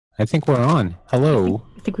I think we're on. Hello.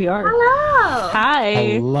 I think we are. Hello. Hi.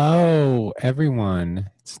 Hello, everyone.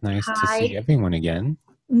 It's nice to see Hi. everyone again.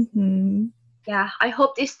 hmm Yeah, I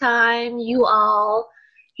hope this time you all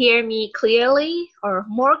hear me clearly or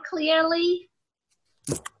more clearly.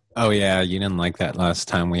 Oh, yeah, you didn't like that last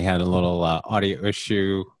time. We had a little audio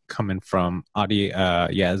issue coming from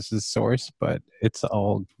Yaz's source, but it's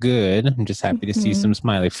all good. I'm just happy to see some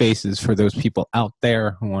smiley faces for those people out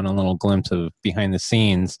there who want a little glimpse of behind the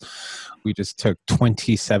scenes. We just took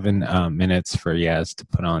 27 minutes for Yaz to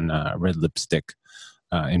put on red lipstick.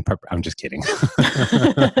 I'm just kidding.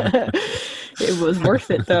 It was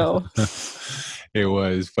worth it, though. It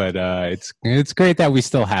was, but it's great that we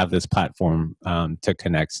still have this platform to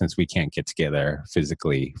connect since we can't get together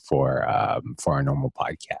physically for our normal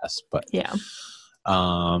podcast. But Yeah.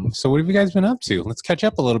 so what have you guys been up to? Let's catch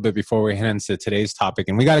up a little bit before we head into today's topic,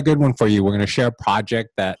 and we got a good one for you. We're going to share a project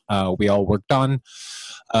that we all worked on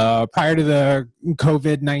prior to the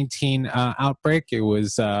COVID-19 outbreak. It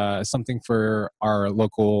was something for our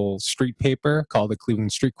local street paper called the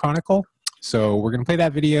Cleveland Street Chronicle. So we're going to play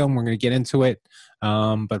that video and we're going to get into it.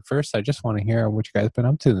 But first, I just want to hear what you guys been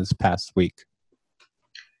up to this past week.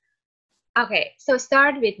 Okay, so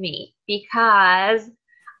start with me because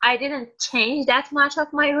I didn't change that much of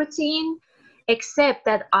my routine, except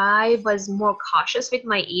that I was more cautious with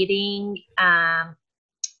my eating.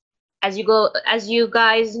 As you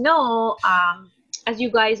guys know,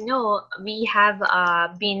 we have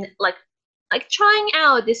been like trying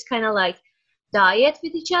out this kind of like diet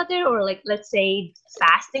with each other, or like let's say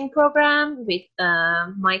fasting program with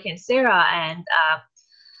Mike and Sarah, and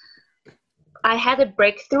I had a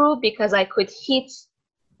breakthrough because I could hit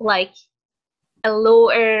like a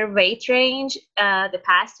lower weight range the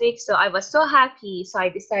past week. So I was so happy. So I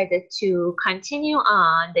decided to continue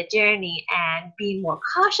on the journey and be more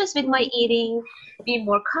cautious with my eating, be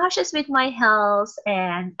more cautious with my health,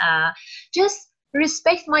 and just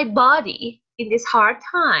respect my body in these hard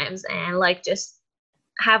times, and like just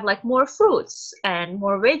have like more fruits and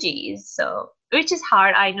more veggies. So which is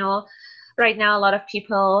hard, I know. Right now, a lot of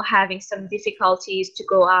people having some difficulties to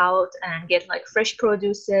go out and get like fresh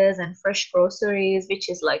produces and fresh groceries, which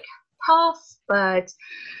is like tough. But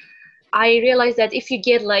I realized that if you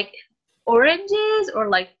get like oranges or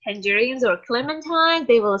like tangerines or clementines,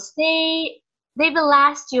 they will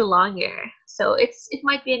last you longer. So it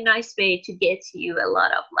might be a nice way to get you a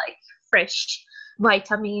lot of like fresh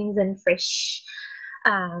vitamins and fresh,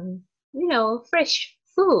 fresh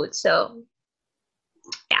food. So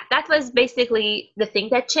yeah, that was basically the thing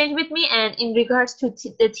that changed with me. And in regards to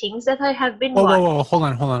the things that I have been watching. Whoa. Hold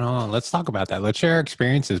on. Let's talk about that. Let's share our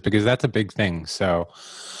experiences because that's a big thing. So,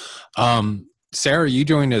 Sarah, you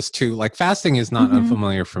joined us too. Like fasting is not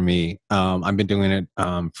unfamiliar for me. I've been doing it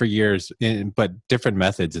for years, but different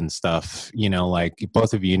methods and stuff. You know, like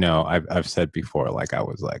both of you know, I've said before, like I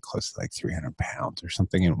was like close to like 300 pounds or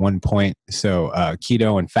something at one point. So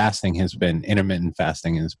keto and intermittent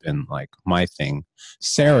fasting has been like my thing.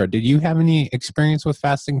 Sarah, did you have any experience with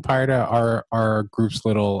fasting prior to our group's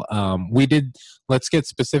little? Let's get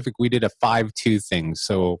specific. We did a 5-2 thing.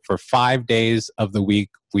 So for 5 days of the week,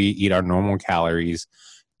 we eat our normal calories.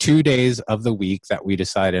 2 days of the week that we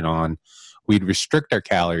decided on, we'd restrict our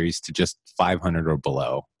calories to just 500 or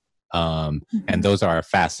below. And those are our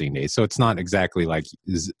fasting days. So it's not exactly like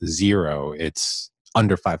zero. It's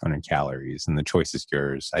under 500 calories, and the choice is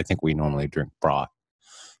yours. I think we normally drink broth.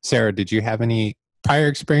 Sarah, did you have any prior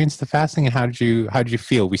experience to fasting, and how did you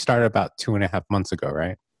feel? We started about 2.5 months ago,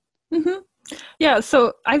 right? Yeah,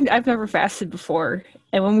 so I've never fasted before,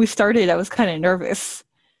 and when we started, I was kind of nervous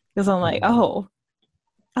because I'm like, oh,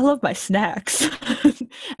 I love my snacks,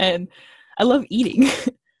 and I love eating,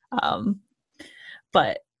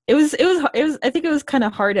 but it was. I think it was kind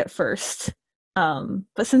of hard at first,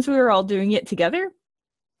 but since we were all doing it together,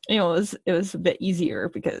 it was a bit easier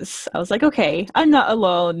because I was like, okay, I'm not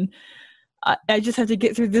alone. I just have to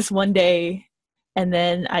get through this one day, and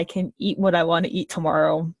then I can eat what I want to eat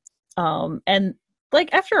tomorrow. And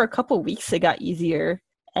like after a couple weeks, it got easier.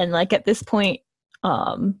 And like at this point,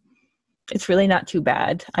 it's really not too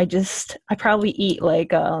bad. I probably eat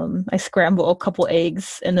like, I scramble a couple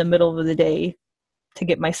eggs in the middle of the day to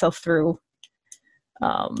get myself through.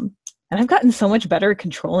 And I've gotten so much better at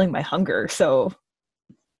controlling my hunger. So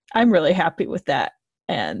I'm really happy with that.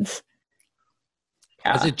 And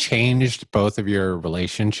has it changed both of your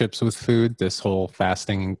relationships with food, this whole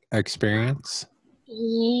fasting experience?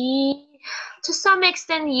 To some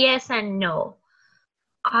extent, yes and no.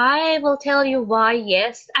 I will tell you why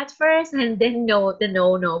yes at first, and then no, the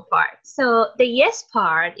no part. So the yes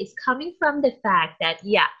part is coming from the fact that,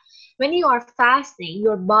 yeah, when you are fasting,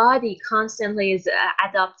 your body constantly is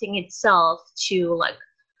adapting itself to like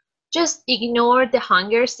just ignore the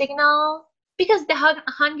hunger signal, because the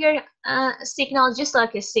hunger signal is just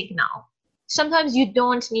like a signal. Sometimes you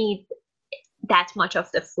don't need that much of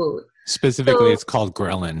the food. Specifically, So, it's called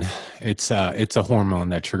ghrelin. It's a hormone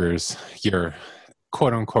that triggers your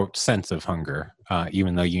quote unquote sense of hunger,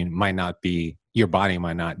 even though your body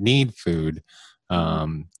might not need food.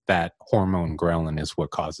 That hormone ghrelin is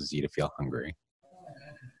what causes you to feel hungry.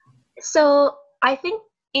 so I think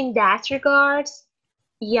in that regard,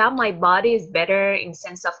 yeah, my body is better in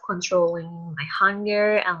sense of controlling my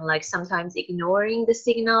hunger and like sometimes ignoring the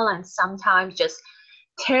signal and sometimes just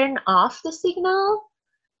turn off the signal.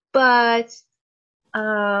 But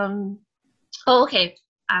okay,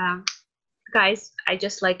 guys, I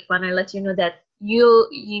just like want to let you know that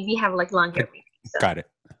we have like longer meeting. So. Got it.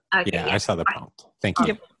 Okay, yeah, I saw the prompt. Thank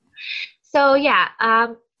you. So yeah,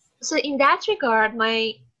 so in that regard,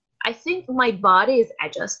 I think my body is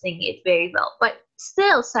adjusting it very well, but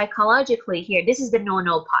still psychologically here, this is the no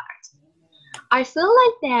part. I feel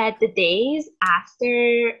like that the days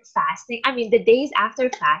after fasting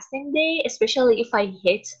day, especially if I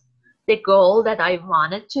hit the goal that I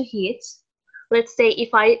wanted to hit, let's say if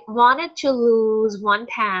I wanted to lose 1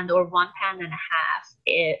 pound or 1.5 pounds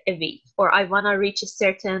a week, or I want to reach a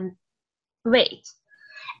certain weight,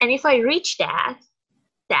 and if I reach that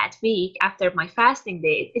week after my fasting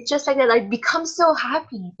day, it's just like that I become so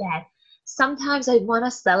happy that sometimes I want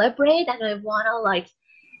to celebrate and I want to like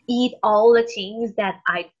eat all the things that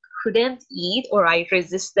I couldn't eat or I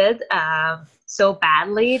resisted so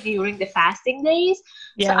badly during the fasting days.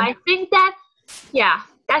 Yeah. So I think that, yeah,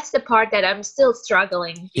 that's the part that I'm still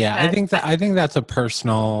struggling. Yeah, I think that's a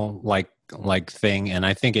personal like thing, and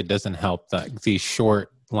I think it doesn't help that these short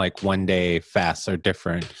like 1 day fasts are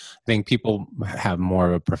different. I think people have more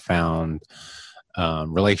of a profound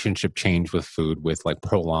relationship change with food with like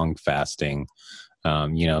prolonged fasting.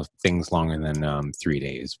 Things longer than 3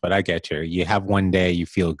 days. But I get you. You have 1 day, you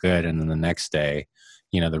feel good, and then the next day,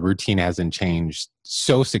 the routine hasn't changed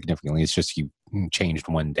so significantly. It's just you changed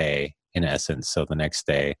 1 day in essence. So the next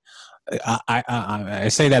day, I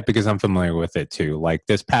say that because I'm familiar with it too. Like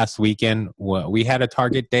this past weekend, we had a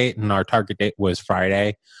target date, and our target date was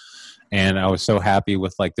Friday. And I was so happy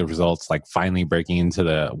with like the results, like finally breaking into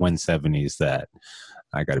the 170s that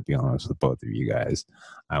I got to be honest with both of you guys.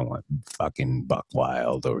 I went fucking buck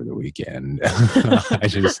wild over the weekend.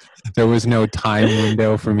 There was no time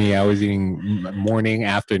window for me. I was eating morning,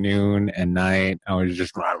 afternoon, and night. I was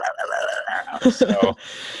just, so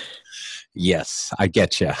yes, I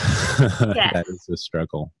get you. Yes. That is a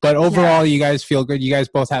struggle. But overall, You guys feel good. You guys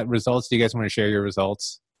both had results. Do you guys want to share your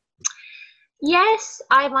results? Yes,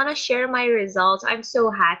 I want to share my results. I'm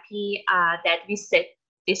so happy that we set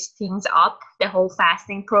these things up, the whole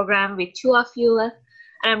fasting program with 2 of you.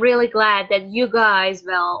 And I'm really glad that you guys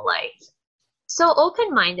were like so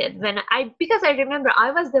open-minded because I remember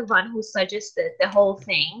I was the one who suggested the whole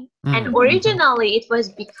thing. And originally it was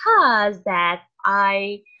because that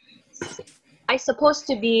I supposed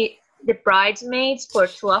to be the bridesmaids for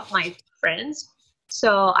 2 of my friends.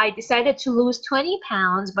 So I decided to lose 20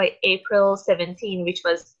 pounds by April 17,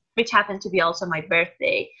 which happened to be also my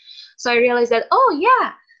birthday. So I realized that,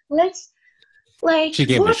 let's like. She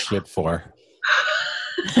gave us shit for.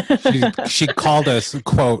 She called us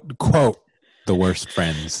quote the worst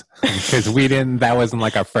friends because we didn't. That wasn't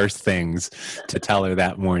like our first things to tell her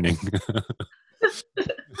that morning.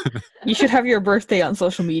 You should have your birthday on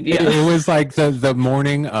social media. It was like the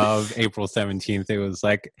morning of April 17th. It was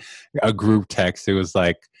like a group text. It was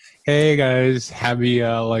like, hey guys, happy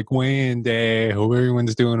like weigh-in day. Hope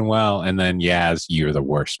everyone's doing well. And then Yaz, you're the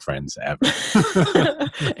worst friends ever.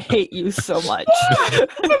 I hate you so much.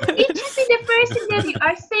 It should be the first thing that you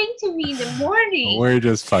are saying to me in the morning. We're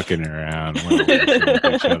just fucking around. We're with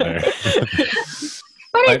each other.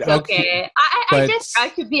 But it's okay. I just try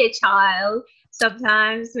to be a child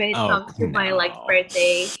sometimes when it comes to my like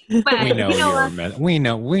birthday. But we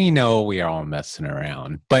know we are all messing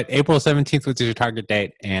around. But April 17th was your target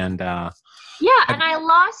date, and and I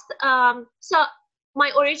lost. So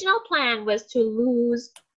my original plan was to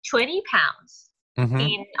lose 20 pounds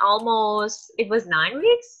in almost, it was 9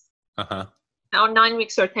 weeks, or 9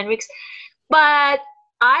 weeks or 10 weeks, but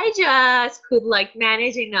I just could like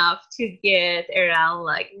manage enough to get around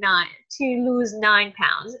like lose 9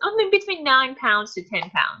 pounds. I mean, between 9 pounds to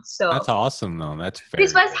 10 pounds. So that's awesome though. That's fair.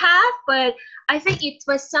 This was half, but I think it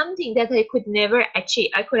was something that I could never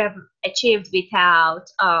achieve. I could have achieved without,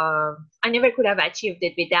 I never could have achieved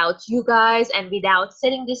it without you guys and without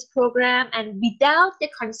setting this program and without the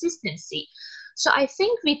consistency. So I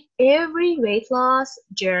think with every weight loss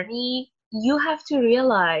journey, you have to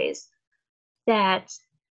realize that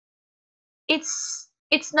it's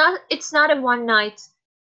not a one night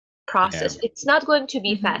process. Yeah. It's not going to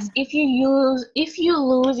be fast. If you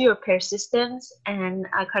lose your persistence and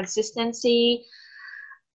consistency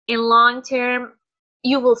in long term,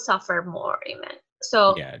 you will suffer more even.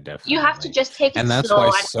 So Yeah, you have to definitely. just take it And that's slow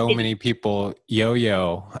why and so many people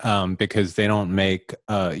yo-yo, because they don't make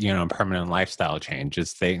a permanent lifestyle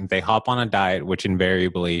changes. They hop on a diet, which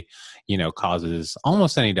invariably, causes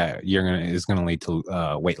almost any diet is gonna lead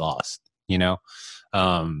to weight loss. The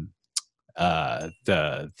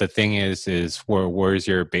thing is where's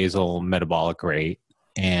your basal metabolic rate,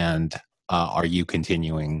 and are you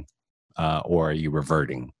continuing or are you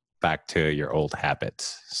reverting back to your old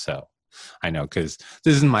habits? So I know, because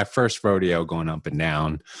this is my first rodeo going up and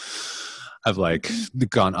down. I've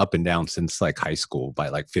gone up and down since high school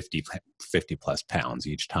by 50 plus pounds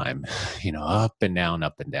each time, up and down,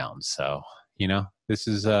 up and down. So, this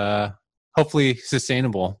is hopefully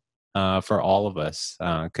sustainable for all of us,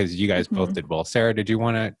 because you guys both did well. Sarah, did you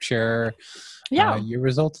want to share your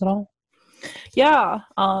results at all? Yeah.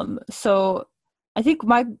 So I think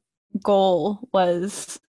my goal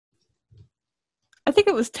was, I think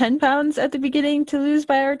it was 10 pounds at the beginning to lose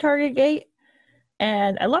by our target weight.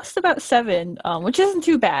 And I lost about 7, which isn't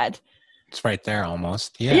too bad. It's right there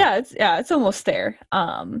almost. Yeah. It's almost there.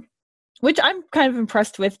 Which I'm kind of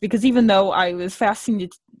impressed with, because even though I was fasting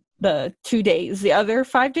the 2 days, the other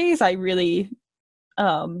 5 days, I really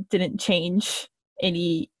didn't change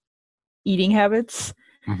any eating habits.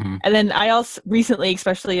 And then I also recently,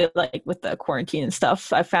 especially with the quarantine and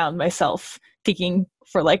stuff, I found myself thinking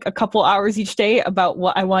for a couple hours each day about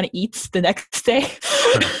what I want to eat the next day,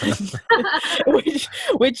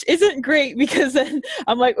 which isn't great, because then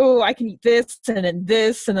I'm like, oh, I can eat this, and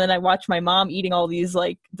then I watch my mom eating all these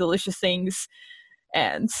delicious things,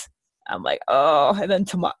 and I'm like, oh, and then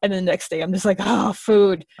tomorrow, and then the next day I'm just like, oh,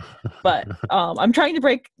 food. But I'm trying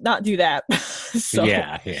to not do that. So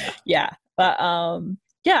yeah, but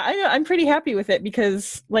I'm pretty happy with it,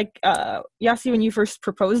 because Yasi, when you first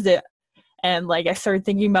proposed it, and I started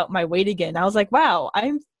thinking about my weight again, I was like, wow,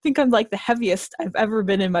 I think I'm the heaviest I've ever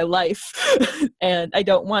been in my life. And I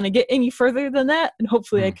don't want to get any further than that, and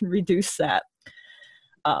hopefully I can reduce that.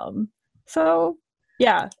 So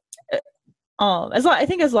yeah, I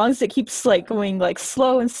think as long as it keeps going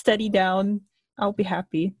slow and steady down, I'll be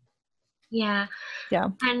happy. Yeah. Yeah.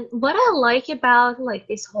 And what I like about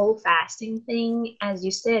this whole fasting thing, as you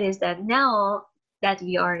said, is that now that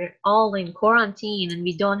we are all in quarantine and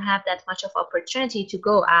we don't have that much of opportunity to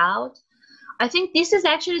go out, I think this is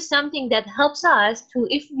actually something that helps us to,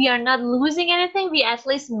 if we are not losing anything, we at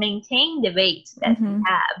least maintain the weight that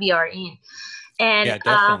we are in. And yeah,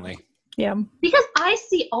 definitely. Yeah. Because I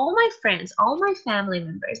see all my friends, all my family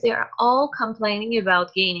members, they are all complaining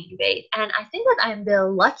about gaining weight. And I think that I'm the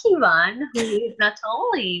lucky one who is not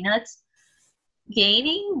only not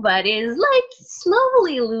gaining, but is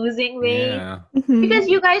slowly losing weight. Yeah. Because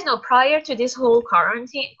you guys know, prior to this whole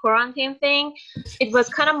quarantine thing, it was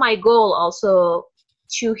kind of my goal also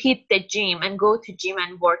to hit the gym and go to gym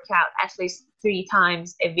and work out at least 3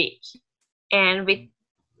 times a week. And with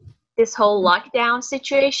this whole lockdown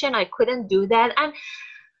situation, I couldn't do that. And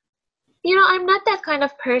I'm not that kind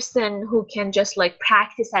of person who can just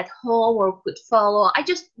practice at home or could follow. I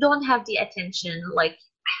just don't have the attention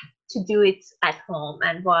to do it at home.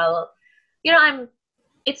 And while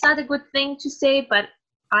it's not a good thing to say, but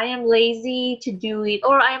I am lazy to do it,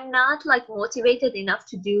 or I am not motivated enough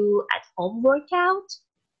to do at home workout.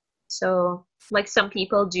 So some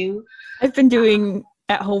people do. I've been doing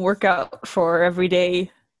at home workout for every day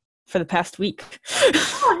for the past week.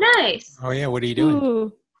 Oh, nice. Oh yeah, what are you doing?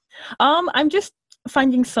 Ooh. I'm just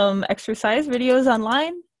finding some exercise videos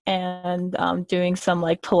online, and doing some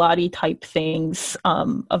Pilates type things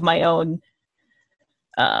of my own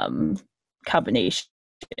combinations,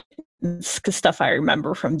 because stuff I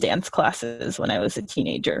remember from dance classes when I was a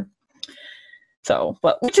teenager. So,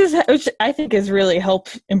 which I think has really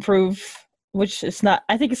helped improve, which is not,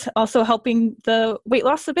 I think it's also helping the weight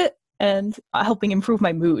loss a bit and helping improve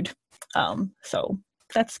my mood. So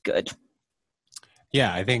that's good.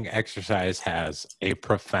 Yeah, I think exercise has a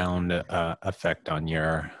profound effect on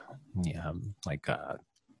your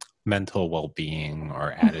mental well-being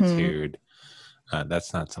or attitude.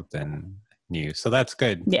 That's not something new, so that's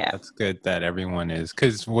good. Yeah, that's good that everyone is,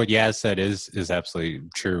 because what Yaz said is absolutely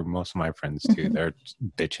true. Most of my friends too, they're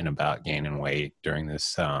bitching about gaining weight during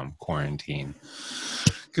this quarantine,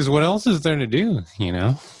 because what else is there to do?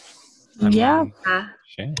 I mean,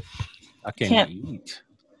 shit, I can't eat.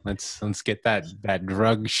 Let's get that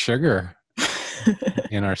drug sugar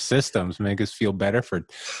in our systems, make us feel better for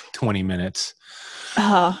 20 minutes.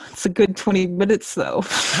 It's a good 20 minutes though.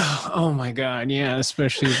 Oh my God, yeah,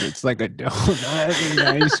 especially if it's like a donut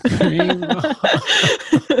and ice cream.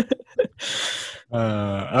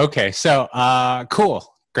 Okay, so cool.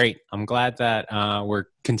 Great. I'm glad that we're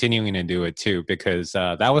continuing to do it too, because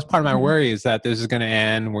that was part of my worry, is that this is going to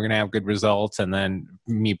end. We're going to have good results. And then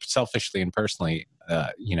me selfishly and personally,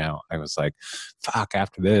 I was like, fuck,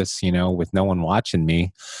 after this, with no one watching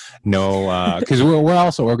me, because we're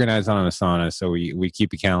also organized on Asana. So we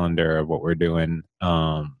keep a calendar of what we're doing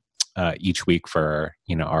each week for,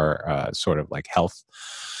 our sort of like health.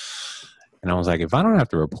 And I was like, if I don't have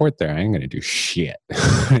to report there, I ain't going to do shit,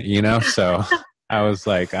 so I was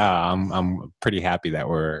like, I'm pretty happy that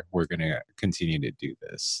we're going to continue to do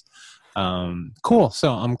this. Cool.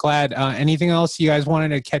 So I'm glad. Anything else you guys wanted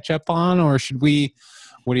to catch up on, or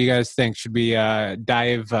what do you guys think? Should we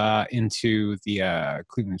dive into the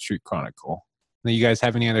Cleveland Street Chronicle? Do you guys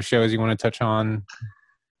have any other shows you want to touch on,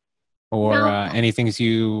 or No. any things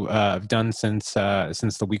you have done since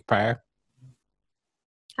the week prior?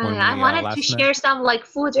 I wanted to share some like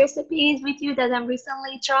food recipes with you that I'm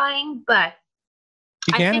recently trying, but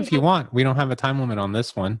you can if you want. We don't have a time limit on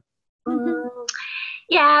this one.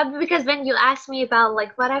 Yeah, because when you asked me about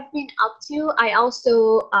like what I've been up to, I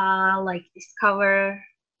also like discover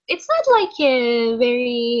it's not like a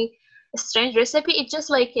very strange recipe. It's just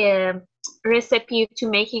like a recipe to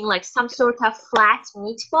making like some sort of flat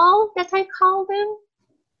meatball that I call them.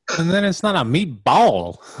 And then it's not a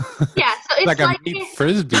meatball. Yeah, so it's like a meat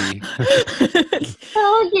frisbee.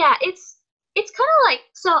 So yeah, it's kind of like,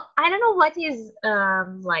 so I don't know what is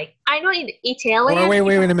like, I know in Italian.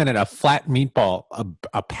 Wait a minute. A flat meatball,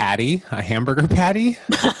 a patty, a hamburger patty?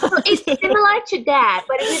 So it's similar to that,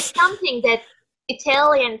 but it is something that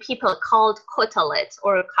Italian people called cotolette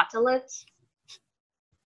or cutlets.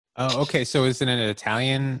 Oh, okay. So is it an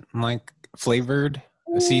Italian like flavored,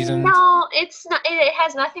 seasoned? No, it's not. It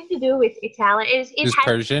has nothing to do with Italian. It has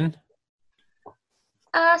Persian?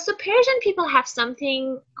 So Persian people have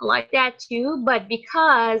something like that too, but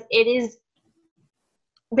because the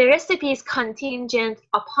recipe is contingent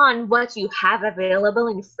upon what you have available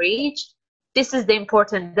in the fridge, this is the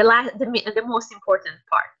most important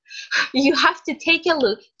part. You have to take a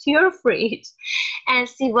look to your fridge and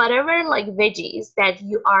see whatever like veggies that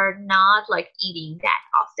you are not like eating that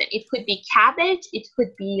often. It could be cabbage, it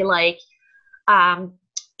could be like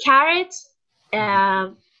carrots,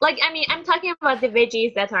 I'm talking about the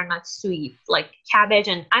veggies that are not sweet, like cabbage,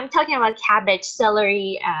 and I'm talking about cabbage,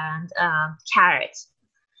 celery, and carrots.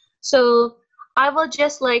 So I will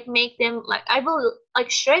just like make them, like I will like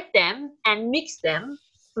shred them and mix them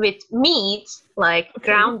with meat, like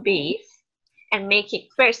ground beef, and make it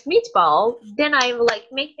first meatball. Then I will like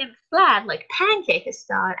make them flat, like pancake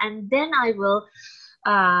style, and then I will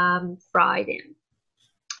fry them.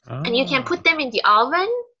 Oh. And you can put them in the oven,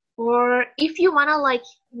 or if you want to like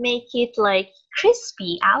make it like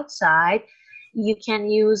crispy outside, you can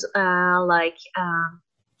use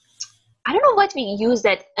I don't know what we use,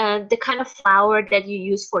 that the kind of flour that you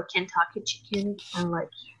use for Kentucky chicken, and like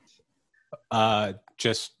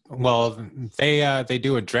they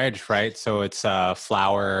do a dredge, right? So it's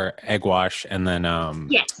flour, egg wash, and then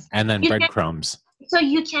yes, and then breadcrumbs. So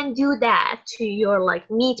you can do that to your like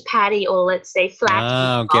meat patty, or let's say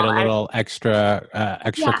flat. Get a little extra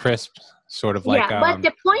crisp, sort of like. Yeah, but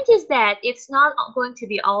the point is that it's not going to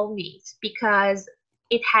be all meat because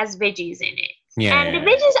it has veggies in it. Yeah, and the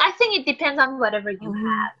veggies, I think it depends on whatever you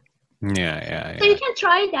have. Yeah. So you can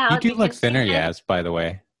try it out. You do look thinner, Yaz, by the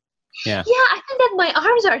way. Yeah. Yeah, I think that my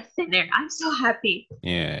arms are thinner. I'm so happy.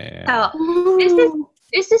 Yeah. So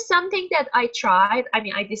this is something that I tried. I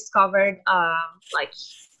mean, I discovered like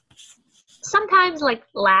sometimes like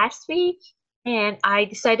last week, and I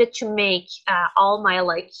decided to make all my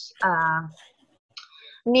like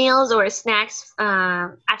meals or snacks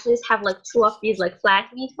at least have like 2 of these like flat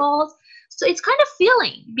meatballs. So it's kind of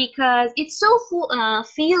filling because it's so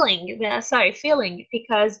filling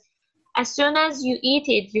because as soon as you eat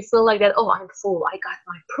it, you feel like that, oh, I'm full. I got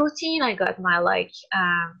my protein. I got my like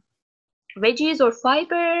veggies or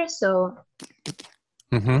fiber. So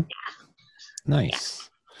Nice.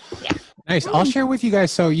 Yeah. Nice. I'll share with you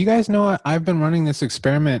guys. So you guys know I've been running this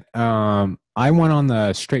experiment. I went on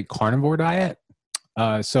the straight carnivore diet.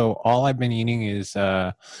 So all I've been eating is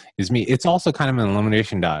meat. It's also kind of an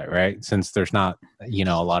elimination diet, right? Since there's not, a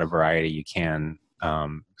lot of variety, you can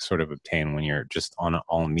sort of obtain when you're just on an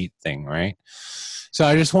all meat thing, right? So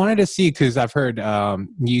I just wanted to see, because I've heard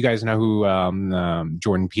you guys know who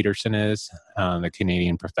Jordan Peterson is, the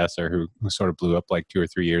Canadian professor who sort of blew up like 2 or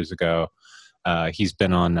 3 years ago. He's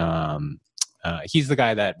been on. He's the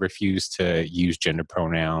guy that refused to use gender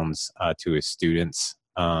pronouns to his students.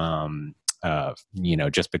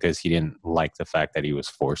 Just because he didn't like the fact that he was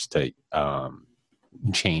forced to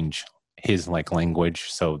change his like language.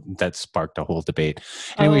 So that sparked a whole debate.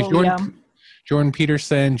 Anyways, Jordan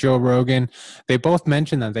Peterson, Joe Rogan, they both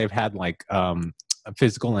mentioned that they've had like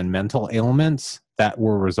physical and mental ailments that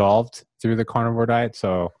were resolved through the carnivore diet.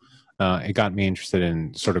 So it got me interested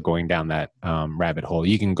in sort of going down that rabbit hole.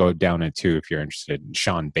 You can go down it too if you're interested.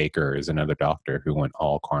 Sean Baker is another doctor who went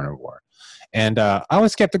all carnivore. And I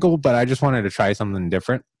was skeptical, but I just wanted to try something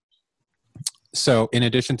different. So in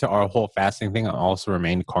addition to our whole fasting thing, I also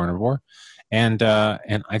remained carnivore. And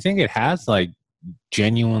I think it has like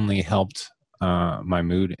genuinely helped my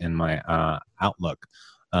mood and my outlook.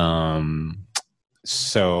 And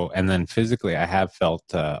then physically I have felt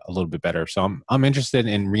a little bit better. So I'm interested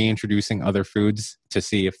in reintroducing other foods to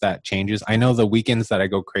see if that changes. I know the weekends that I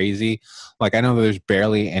go crazy, like I know there's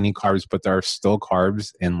barely any carbs, but there are still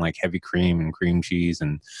carbs in like heavy cream and cream cheese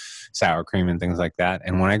and sour cream and things like that.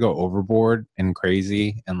 And when I go overboard and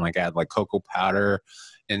crazy and like add like cocoa powder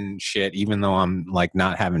and shit, even though I'm like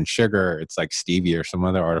not having sugar, it's like stevia or some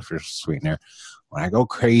other artificial sweetener. When I go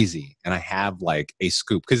crazy and I have like a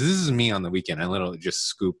scoop, because this is me on the weekend, I literally just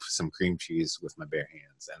scoop some cream cheese with my bare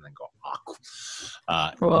hands and then go,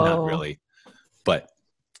 not really, but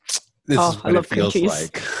this is what it feels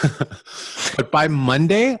like. But by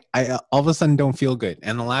Monday, I all of a sudden don't feel good.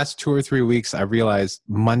 And the last 2 or 3 weeks, I realized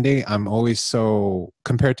Monday, I'm always so,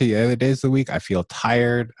 compared to the other days of the week, I feel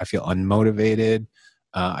tired. I feel unmotivated.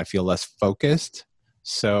 I feel less focused.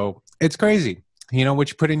 So it's crazy. You know, what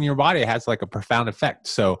you put in your body has like a profound effect.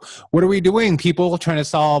 So what are we doing, people? Trying to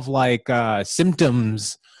solve like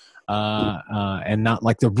symptoms and not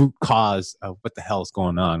like the root cause of what the hell is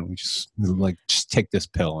going on. We just take this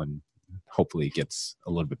pill and hopefully it gets a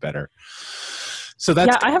little bit better. So that's...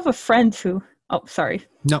 Yeah, I have a friend who... Oh, sorry.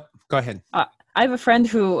 No, go ahead. I have a friend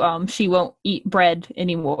who she won't eat bread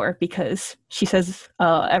anymore because she says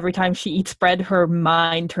every time she eats bread, her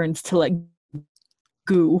mind turns to like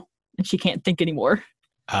goo. And she can't think anymore.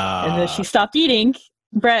 And then she stopped eating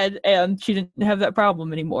bread and she didn't have that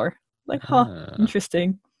problem anymore. Like,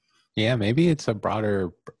 interesting. Yeah, maybe it's a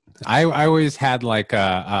broader... I always had like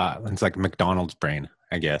it's like McDonald's brain,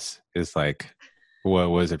 I guess, is like, what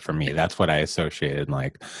was it for me? That's what I associated.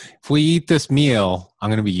 Like, if we eat this meal, I'm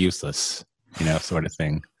going to be useless, sort of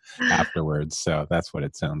thing afterwards. So that's what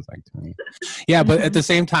it sounds like to me. Yeah, but at the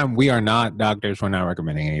same time, we are not doctors. We're not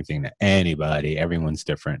recommending anything to anybody. Everyone's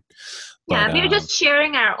different. Yeah, But, we're just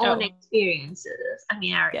sharing our own experiences.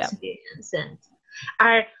 Our experience and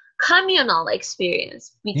our communal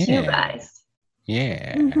experience with you guys.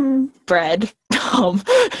 Yeah. Mm-hmm. Bread.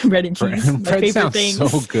 Bread and cheese. Bread sounds things.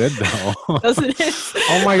 So good though. Doesn't it?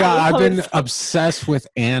 Oh my God. I've been obsessed with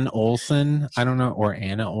Ann Olson. I don't know, or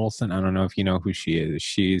Anna Olson. I don't know if you know who she is.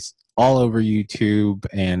 She's all over YouTube.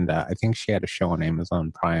 And I think she had a show on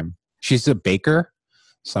Amazon Prime. She's a baker.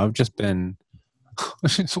 So I've just been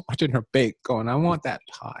just watching her bake going, I want that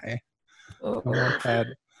pie. I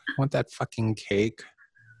want that fucking cake.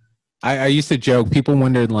 I used to joke. People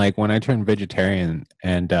wondered, like, when I turned vegetarian,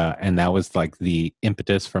 and that was like the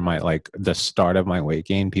impetus for my the start of my weight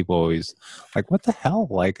gain. People always like, "What the hell?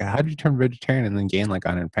 Like, how did you turn vegetarian and then gain like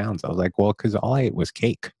 100 pounds?" I was like, "Well, because all I ate was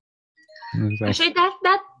cake." Was like, actually,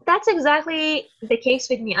 that's exactly the case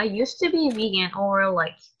with me. I used to be vegan over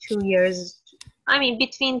like 2 years. I mean,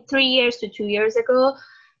 between 3 years to 2 years ago,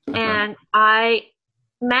 and I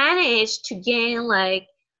managed to gain like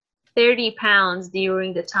 30 pounds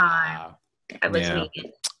during the time I was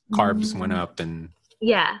vegan. Carbs went up and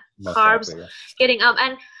carbs getting up,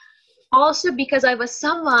 and also because I was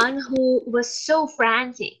someone who was so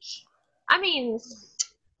frantic. I mean,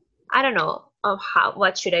 I don't know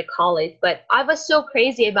what should I call it, but I was so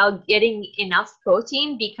crazy about getting enough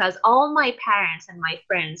protein because all my parents and my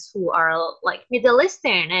friends who are like Middle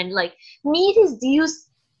Eastern and like meat is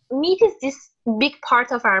this big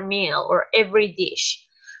part of our meal or every dish.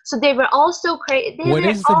 So they were also crazy. What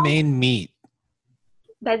is the main meat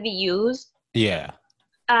that we use? Yeah.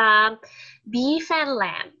 Beef and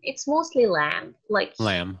lamb. It's mostly lamb. Like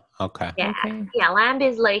lamb. Okay. Yeah. Okay. Yeah. Lamb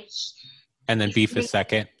is like. And then beef is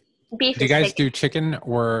second. Beef. Do you guys do chicken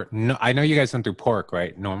or no? I know you guys don't do pork,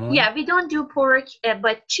 right? Normally. Yeah, we don't do pork,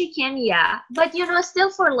 but chicken, yeah. But still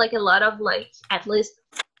for like a lot of like at least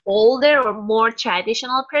older or more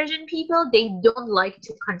traditional Persian people, they don't like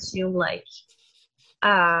to consume like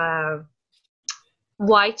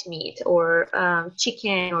white meat or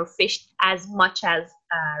chicken or fish as much as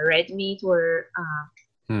red meat or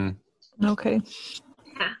Okay.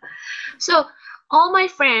 yeah. So all my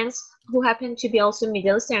friends who happen to be also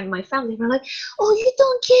Middle Eastern, my family were like, "Oh, you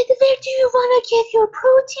don't get, where do you want to get your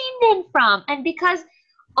protein then from?" And because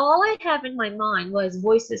all I have in my mind was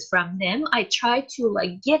voices from them, I try to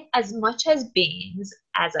like get as much as beans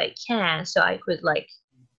as I can, so I could like,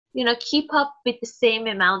 you know, keep up with the same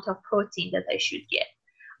amount of protein that I should get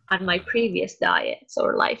on my previous diets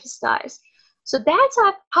or lifestyles. So that's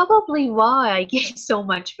probably why I gain so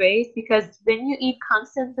much weight, because when you eat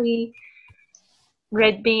constantly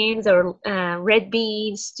red beans or red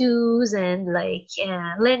bean stews and like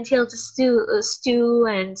lentil stew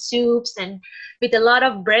and soups and with a lot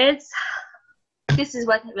of breads, this is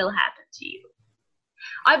what will happen to you.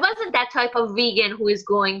 I wasn't that type of vegan who is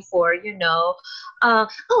going for, you know, oh,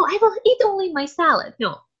 I will eat only my salad.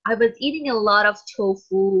 No, I was eating a lot of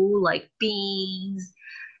tofu, like beans,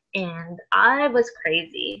 and I was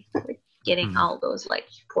crazy with getting all those like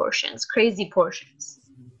portions, crazy portions.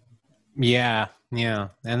 Yeah, yeah.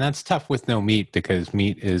 And that's tough with no meat, because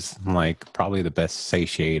meat is like probably the best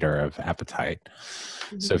satiator of appetite.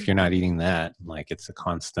 So if you're not eating that, like it's a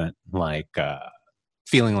constant like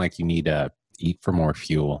feeling like you need to eat for more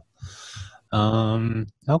fuel.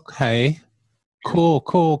 Okay. Cool.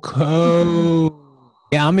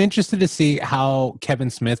 Yeah, I'm interested to see how Kevin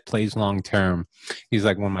Smith plays long term. He's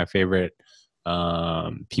like one of my favorite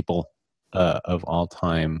people of all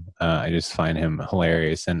time. I just find him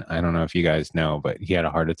hilarious. And I don't know if you guys know, but he had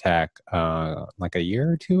a heart attack like a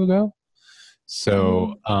year or two ago.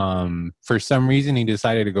 So for some reason, he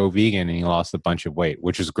decided to go vegan, and he lost a bunch of weight,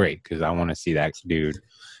 which is great, because I want to see that dude,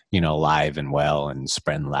 you know, alive and well and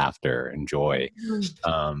spreading laughter and joy.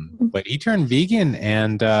 But he turned vegan,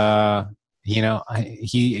 and you know,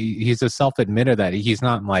 he's a self-admitter that he's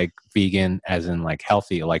not like vegan as in like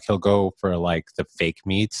healthy. Like he'll go for like the fake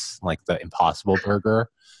meats, like the Impossible Burger,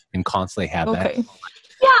 and constantly have that. Yeah,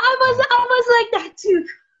 I was like that too.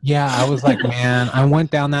 Yeah, I was like, man, I went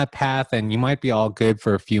down that path, and you might be all good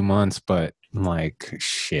for a few months, but like,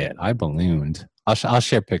 shit, I ballooned. I'll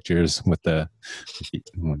share pictures with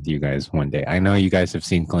you guys one day. I know you guys have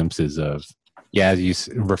seen glimpses of. Yeah, you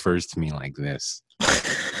refers to me like this,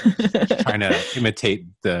 trying to imitate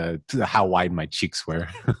how wide my cheeks were.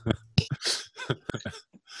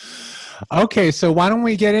 Okay, so why don't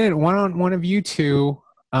we get in? Why don't one of you two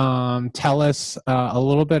tell us a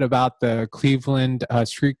little bit about the Cleveland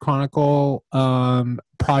Street Chronicle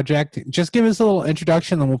project? Just give us a little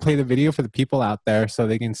introduction, then we'll play the video for the people out there so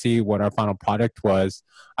they can see what our final product was.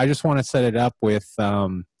 I just want to set it up with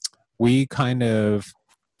we kind of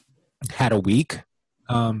had a week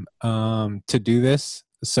to do this.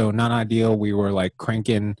 So not ideal. We were like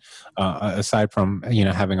cranking, aside from, you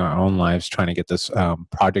know, having our own lives, trying to get this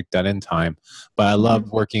project done in time. But I loved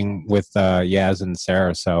working with Yaz and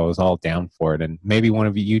Sarah, so I was all down for it. And maybe one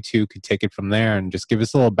of you two could take it from there and just give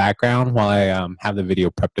us a little background while I have the video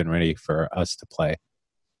prepped and ready for us to play.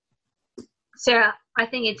 Sarah, I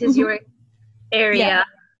think it is your area.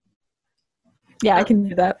 Yeah, I can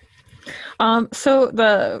do that.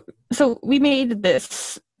 So we made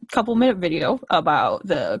this couple-minute video about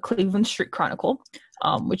the Cleveland Street Chronicle,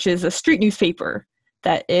 which is a street newspaper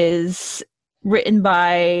that is written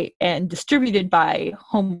by and distributed by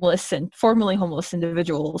homeless and formerly homeless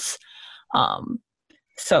individuals.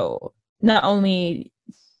 So not only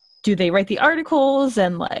do they write the articles,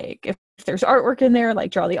 and like if there's artwork in there,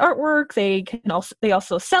 like draw the artwork, they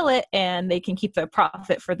also sell it, and they can keep the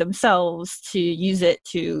profit for themselves to use it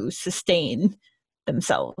to sustain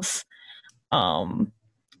themselves.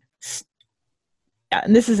 Yeah,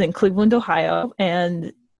 and this is in Cleveland, Ohio,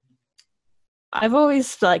 and I've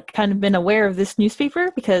always like kind of been aware of this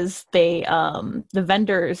newspaper because they the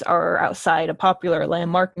vendors are outside a popular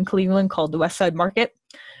landmark in Cleveland called the West Side Market,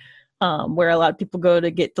 where a lot of people go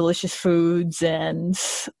to get delicious foods and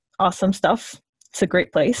awesome stuff. It's a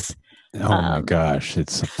great place. Oh my gosh,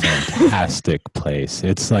 it's a fantastic place.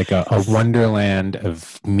 It's like a wonderland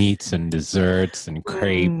of meats and desserts and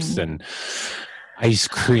crepes and ice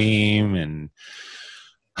cream and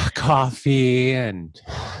coffee and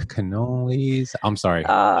cannolis. I'm sorry. Mike,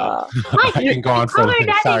 I you can go on for covered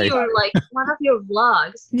that sorry. in your one of your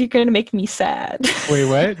vlogs. You're gonna make me sad. Wait,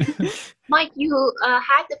 what? Mike, you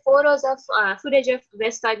had the photos of footage of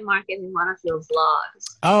West Side Market in one of your vlogs.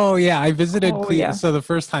 Oh yeah, I visited Oh, Cleveland. yeah. So the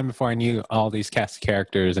first time before I knew all these cast of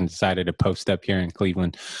characters and decided to post up here in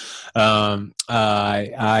Cleveland, I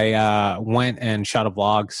went and shot a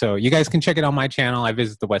vlog. So you guys can check it on my channel. I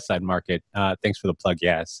visit the West Side Market. Thanks for the plug.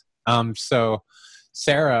 Yes. So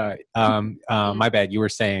Sarah, my bad. You were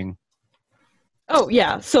saying. Oh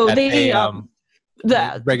yeah, so they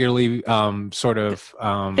regularly sort of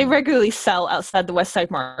they regularly sell outside the West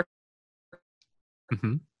Side Market.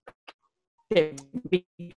 Mm-hmm.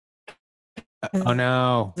 Oh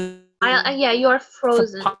no! Yeah, you're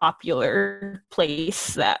frozen. It's a popular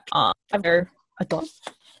place that they're adults.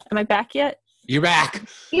 Am I back yet? You're back.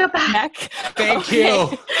 You're back. Thank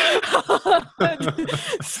you.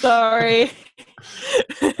 Sorry.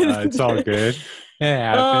 It's all good. It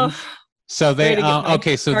happens. So they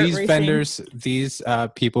okay. So these vendors, these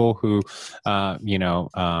people who have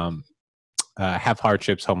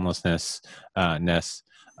hardships, homelessness,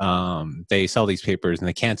 they sell these papers, and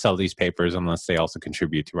they can't sell these papers unless they also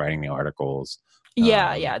contribute to writing the articles.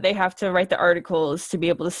 Yeah, they have to write the articles to be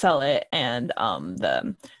able to sell it, and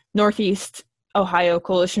the Northeast Ohio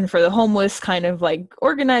Coalition for the Homeless kind of like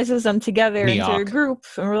organizes them together into a group,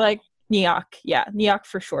 and we're like NEOC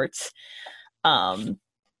for shorts.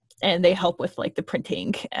 And they help with like the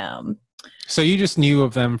printing. So you just knew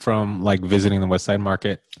of them from like visiting the West Side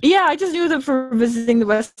Market? Yeah, I just knew them from visiting the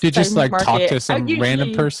West Side Market. Did you just like talk to some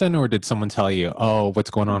random person, or did someone tell you, "Oh,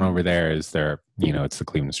 what's going on over there? Is there, it's the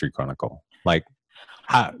Cleveland Street Chronicle"? What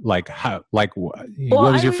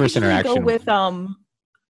was your first interaction? Go with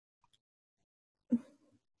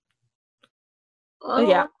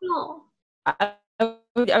yeah. No. I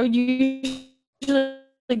would usually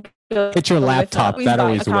go hit your laptop. That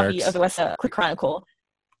always works. Of the West Side Chronicle.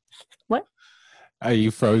 What?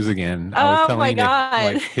 You froze again. I was telling you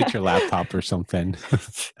to hit your laptop or something.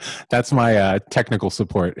 That's my technical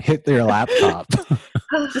support. Hit your laptop.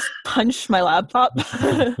 Just punch my laptop.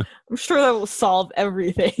 I'm sure that will solve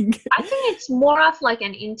everything. I think it's more of like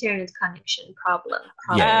an internet connection problem.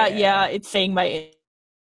 Yeah, it's saying my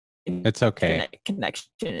it's okay. Connection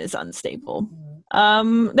is unstable.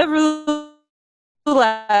 Nevertheless,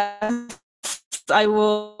 I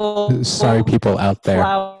will. Sorry, people out there.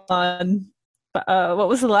 On. What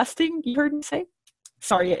was the last thing you heard me say?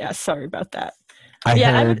 Sorry about that. I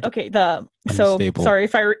heard. Unstable. Sorry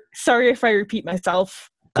if I repeat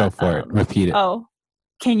myself. Go for it. Repeat it. Oh,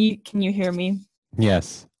 can you hear me?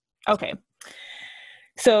 Yes. Okay.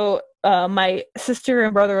 So my sister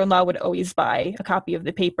and brother-in-law would always buy a copy of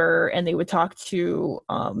the paper, and they would talk to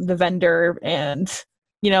the vendor, and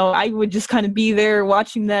I would just kind of be there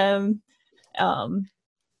watching them,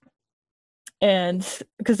 and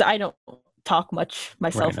because I don't talk much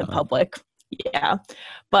myself in public. Yeah,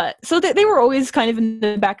 but so they were always kind of in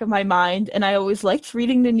the back of my mind, and I always liked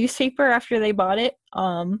reading the newspaper after they bought it.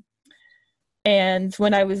 And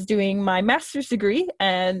when I was doing my master's degree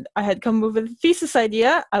and I had come up with a thesis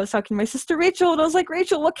idea, I was talking to my sister Rachel, and I was like,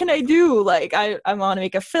 Rachel, what can I do? Like, I want to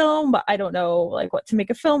make a film, but I don't know like what to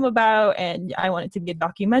make a film about, and I want it to be a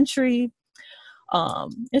documentary.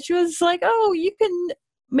 And she was like, oh, you can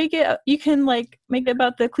make it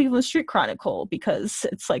about the Cleveland Street Chronicle, because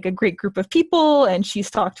it's like a great group of people, and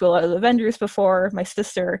she's talked to a lot of the vendors before, my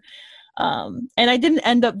sister. And I didn't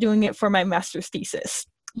end up doing it for my master's thesis.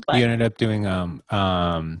 But you ended up doing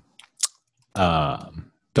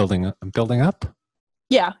building up?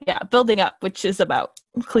 Yeah, building up, which is about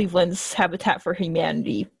Cleveland's Habitat for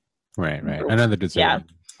Humanity. Right. Another deserving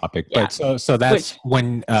topic. Yeah. But so that's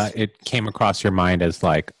when it came across your mind as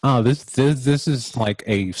like, oh, this is like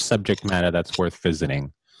a subject matter that's worth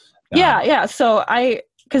visiting. Yeah. So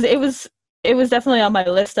because it was definitely on my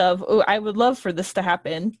list of, I would love for this to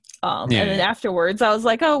happen. And then afterwards, I was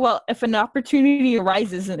like, oh, well, if an opportunity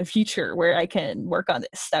arises in the future where I can work on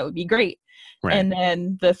this, that would be great. Right. And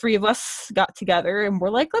then the three of us got together and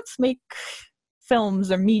we're like, let's make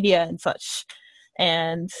films or media and such.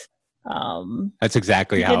 And that's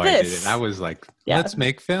exactly how I did it. I was like, let's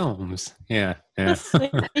make films. Yeah. No,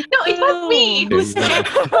 it was me. You have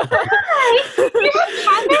camera?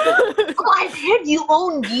 Oh, I've heard you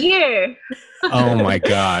own gear. Oh my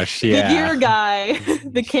gosh, yeah. The gear guy,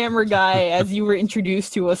 the camera guy, as you were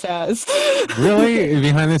introduced to us as. Really?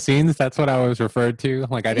 Behind the scenes, that's what I was referred to?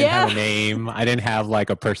 Like, I didn't have a name. I didn't have,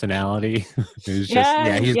 like, a personality. It was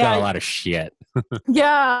just, he's got a lot of shit.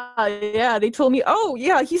 Yeah. They told me, oh,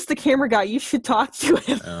 yeah, he's the camera guy. You should talk to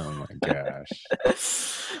him. Oh my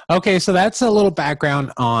gosh. Okay, so that's a little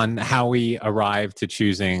background on how we arrived to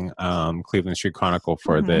choosing Cleveland Street Chronicle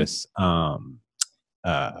for this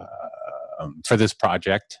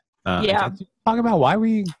project. Talk about why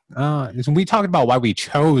we talked about why we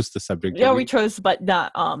chose the subject. Yeah, we chose, but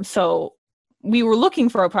not so we were looking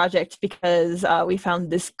for a project because we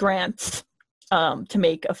found this grant to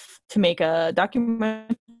make a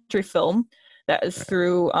documentary film that is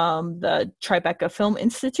through the Tribeca Film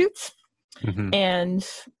Institute. And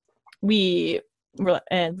we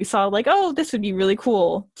saw like, oh, this would be really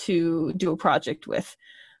cool to do a project with.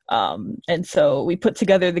 And so we put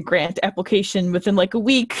together the grant application within like a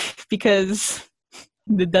week because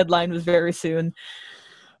the deadline was very soon.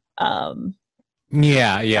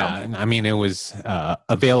 Yeah. I mean, it was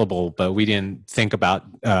available, but we didn't think about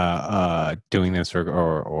doing this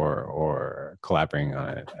or collaborating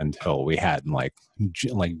on it until we had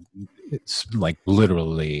it's like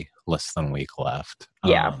literally less than a week left.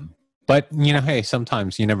 Yeah. But hey,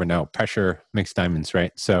 sometimes you never know. Pressure makes diamonds,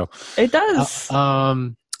 right? So it does.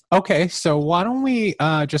 Okay, so why don't we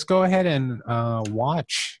just go ahead and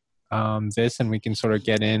watch this, and we can sort of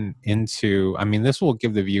get into. I mean, this will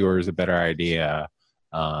give the viewers a better idea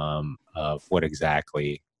of what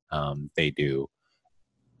exactly they do.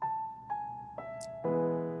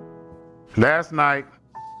 Last night,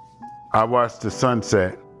 I watched the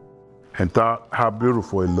sunset and thought how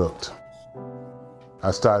beautiful it looked.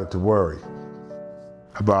 I started to worry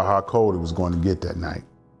about how cold it was going to get that night.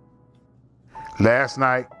 Last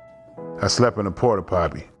night, I slept in a porta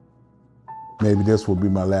potty. Maybe this will be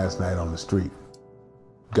my last night on the street.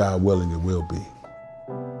 God willing, it will be.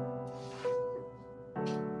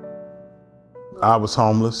 I was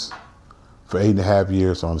homeless for 8.5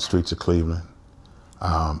 years on the streets of Cleveland.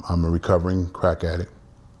 I'm a recovering crack addict.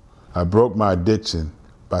 I broke my addiction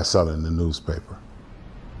by selling the newspaper.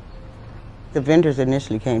 The vendors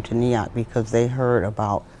initially came to NEOC because they heard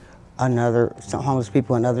about some homeless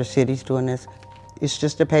people in other cities doing this. It's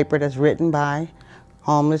just a paper that's written by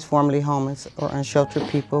homeless, formerly homeless, or unsheltered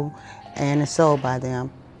people, and it's sold by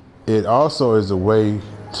them. It also is a way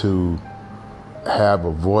to have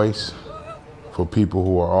a voice for people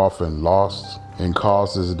who are often lost in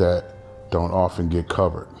causes that don't often get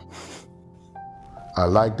covered. I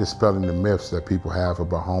like dispelling the myths that people have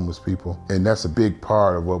about homeless people, and that's a big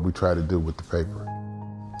part of what we try to do with the paper.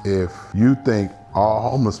 If you think all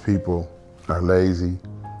homeless people are lazy,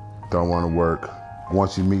 don't want to work,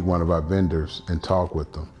 once you meet one of our vendors and talk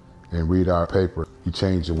with them and read our paper, you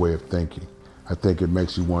change your way of thinking. I think it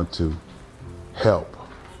makes you want to help.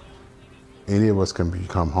 Any of us can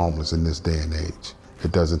become homeless in this day and age.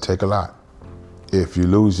 It doesn't take a lot. If you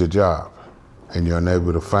lose your job and you're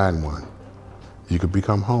unable to find one, you could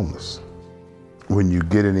become homeless. When you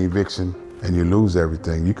get an eviction and you lose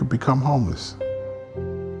everything, you could become homeless.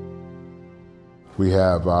 We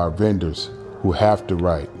have our vendors who have to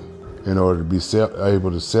write in order to be able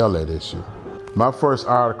to sell that issue. My first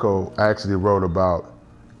article I actually wrote about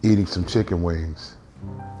eating some chicken wings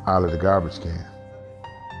out of the garbage can.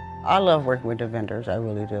 I love working with the vendors, I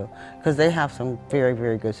really do, because they have some very,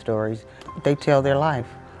 very good stories. They tell their life,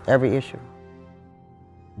 every issue.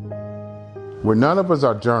 Well, none of us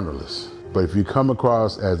are journalists, but if you come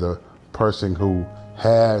across as a person who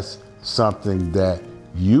has something that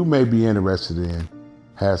you may be interested in,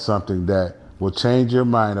 has something that will change your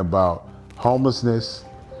mind about homelessness,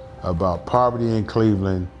 about poverty in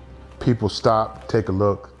Cleveland, people stop, take a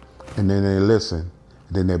look, and then they listen,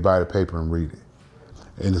 and then they buy the paper and read it.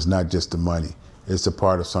 And it's not just the money, it's a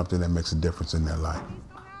part of something that makes a difference in their life.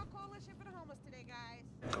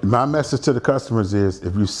 My message to the customers is,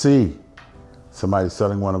 if you see somebody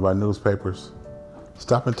selling one of our newspapers,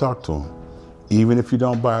 stop and talk to them. Even if you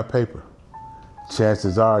don't buy a paper,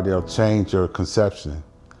 chances are they'll change your conception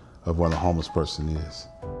of what a homeless person is.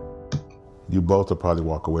 You both will probably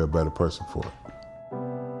walk away a better person for it.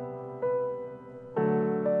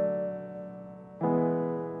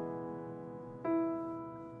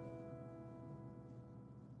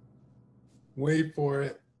 Wait for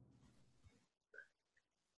it.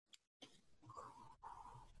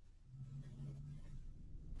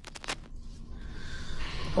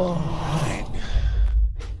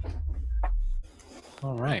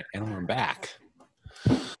 All right, and we're back.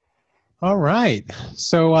 All right,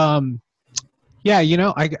 so yeah,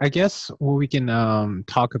 I guess what we can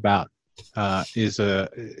talk about is a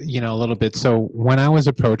little bit. So when I was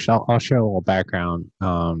approached, I'll share a little background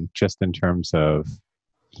just in terms of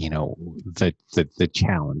the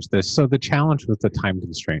challenge. So the challenge was the time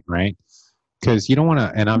constraint, right? because you don't want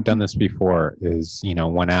to, and I've done this before, is,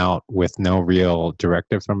 went out with no real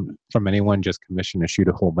directive from anyone, just commissioned to shoot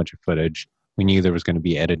a whole bunch of footage. We knew there was going to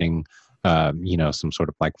be editing, some sort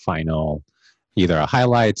of like final, either a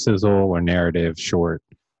highlight, sizzle, or narrative short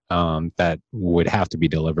that would have to be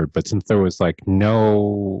delivered. But since there was like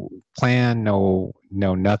no plan, no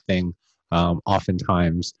nothing,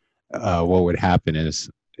 oftentimes what would happen is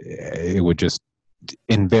it would just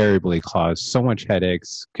invariably cause so much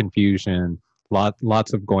headaches, confusion,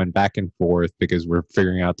 lots of going back and forth because we're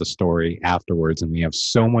figuring out the story afterwards, and we have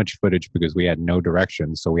so much footage because we had no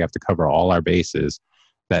direction, so we have to cover all our bases,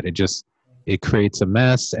 that it creates a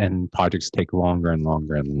mess, and projects take longer and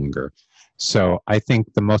longer and longer. So I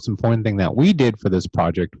think the most important thing that we did for this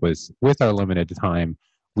project was, with our limited time,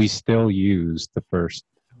 we still used the first,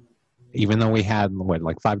 even though we had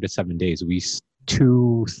like 5 to 7 days,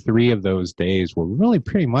 2-3 of those days were really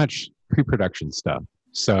pretty much pre-production stuff.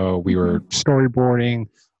 So we were storyboarding.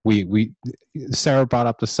 Sarah brought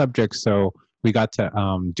up the subject, so we got to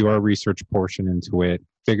do our research portion into it,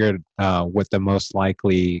 figured what the most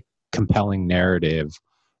likely compelling narrative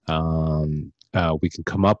we could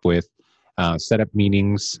come up with, set up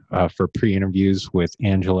meetings for pre-interviews with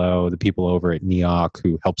Angelo, the people over at NEOC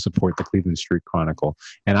who help support the Cleveland Street Chronicle.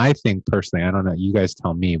 And I think personally, I don't know, you guys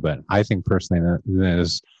tell me, but I think personally that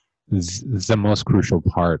is the most crucial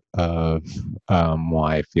part of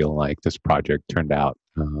why I feel like this project turned out,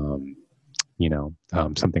 something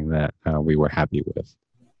that we were happy with.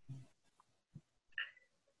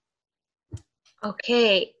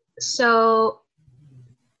 Okay, so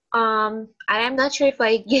I am not sure if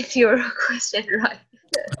I get your question right.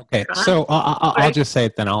 Okay, so I'll just say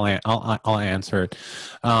it, then I'll answer it.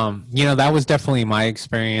 That was definitely my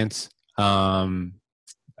experience. Hold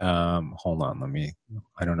on,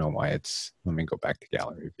 I don't know why let me go back to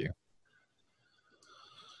gallery view.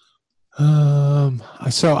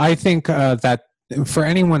 So I think that for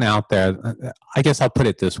anyone out there, I guess I'll put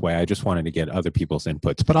it this way. I just wanted to get other people's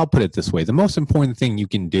inputs, but I'll put it this way. The most important thing you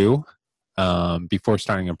can do before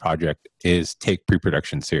starting a project is take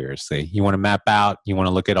pre-production seriously. You want to map out, you want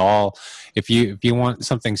to look at all. If you want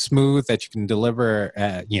something smooth that you can deliver,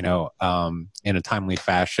 in a timely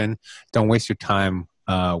fashion, don't waste your time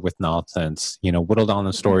with nonsense. Whittle down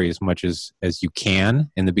the story as much as you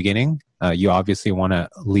can in the beginning. You obviously want to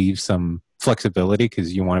leave some flexibility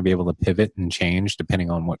because you want to be able to pivot and change depending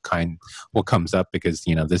on what comes up, because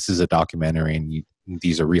this is a documentary and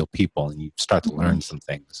these are real people, and you start to learn some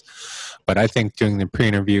things. But I think doing the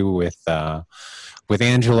pre-interview with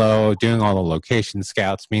Angelo, doing all the location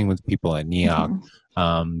scouts, meeting with people at NEOC,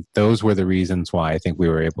 those were the reasons why I think we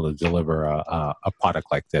were able to deliver a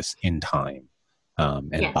product like this in time.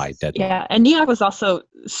 And by deadline. Yeah, and NEOC was also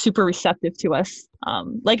super receptive to us.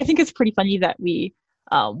 I think it's pretty funny that we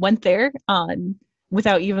went there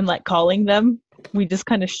without even calling them. We just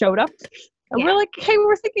kind of showed up, and we're like, "Hey,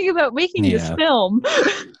 we're thinking about making this film."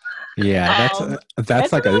 Yeah,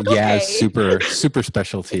 that's like okay. super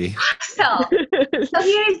specialty. So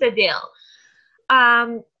here's the deal.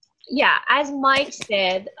 As Mike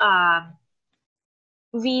said,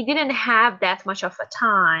 we didn't have that much of a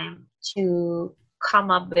time to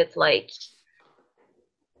come up with a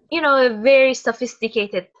very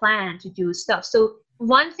sophisticated plan to do stuff. So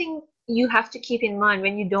one thing you have to keep in mind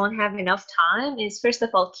when you don't have enough time is, first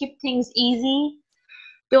of all, keep things easy.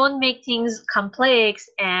 Don't make things complex,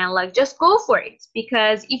 and just go for it.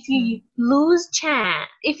 Because if you lose time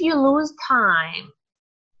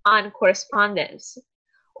on correspondence,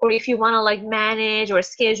 or if you want to manage or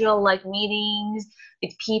schedule meetings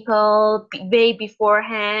with people way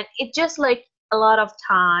beforehand, it's just a lot of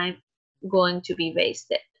time going to be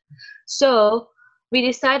wasted. So we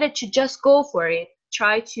decided to just go for it.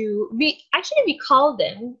 We called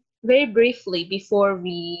them very briefly before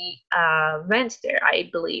we went there. I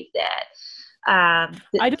believe that. I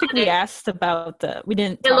don't think we asked about we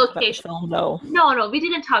didn't talk location. About the film, though. No, we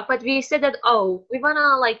didn't talk, but we said that, we want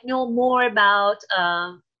to know more about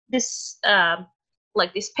this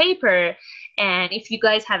this paper, and if you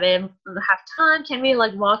guys have time, can we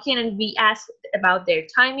walk in? And we asked about their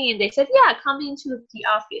timing, and they said, yeah, come into the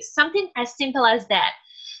office. Something as simple as that.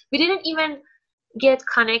 We didn't even get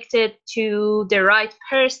connected to the right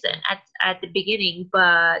person at the beginning,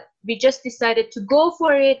 but we just decided to go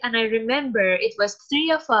for it. And I remember it was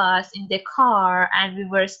 3 of us in the car, and we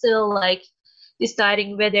were still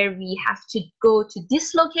deciding whether we have to go to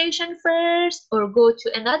this location first or go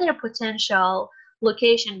to another potential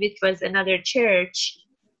location, which was another church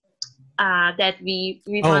that we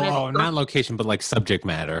wanted. Not location, but subject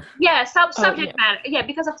matter. Yeah, subject matter. Yeah,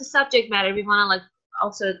 because of the subject matter, we want to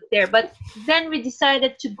also there. But then we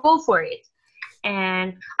decided to go for it,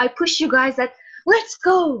 And I push you guys that let's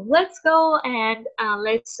go, and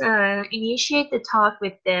let's initiate the talk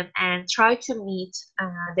with them and try to meet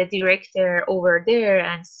the director over there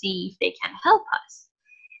and see if they can help us.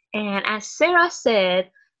 And as Sarah said,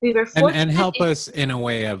 we were fortunate and help us in a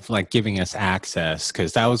way of like giving us access,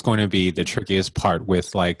 because that was going to be the trickiest part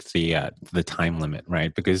with like the time limit,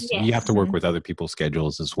 right? Because you have to work with other people's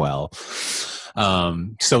schedules as well.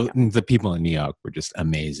 So the people in New York were just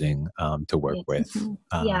amazing to work with,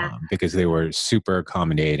 because they were super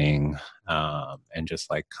accommodating and just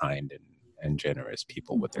like kind and generous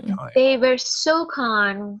people with their time. They were so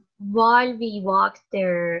kind while we walked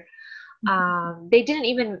there. They didn't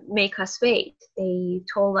even make us wait. They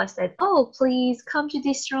told us that, oh, please come to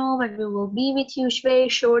this room and we will be with you very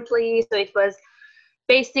shortly. So it was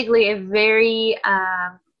basically a very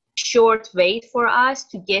short wait for us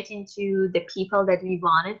to get into the people that we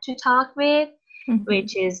wanted to talk with,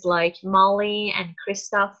 which is like Molly and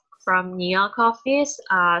Christoph from New York office.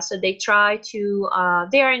 So they try to,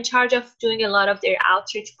 they are in charge of doing a lot of their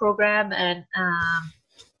outreach program and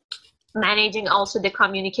managing also the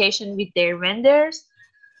communication with their vendors,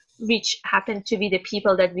 which happened to be the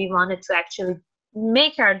people that we wanted to actually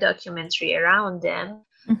make our documentary around them.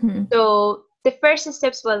 So the first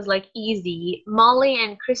steps was like easy. Molly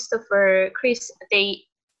and Chris, they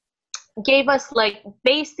gave us like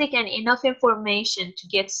basic and enough information to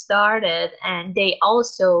get started, and they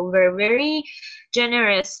also were very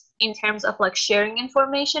generous in terms of like sharing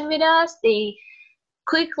information with us. They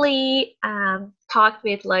quickly talked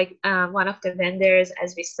with like one of the vendors,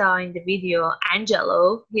 as we saw in the video,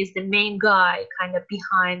 Angelo. He's the main guy kind of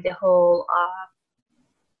behind the whole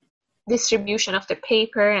distribution of the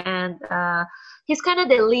paper, and he's kind of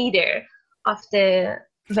the leader of the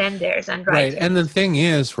vendors and writers. Right. And the thing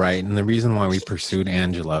is, right, and the reason why we pursued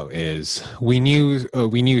Angelo is we knew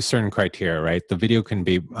certain criteria, right? The video can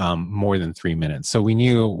be more than 3 minutes. So we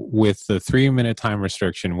knew with the 3-minute time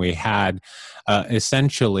restriction, we had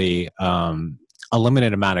essentially a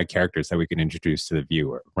limited amount of characters that we could introduce to the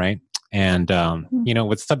viewer, right? And, you know,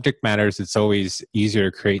 with subject matters, it's always easier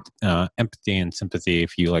to create empathy and sympathy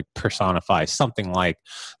if you like personify something like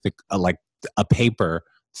a paper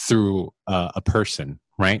through a person,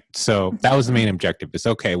 right? So that was the main objective. Is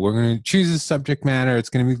okay, we're going to choose a subject matter. It's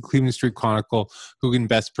going to be the Cleveland Street Chronicle. Who can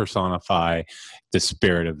best personify the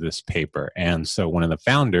spirit of this paper? And so one of the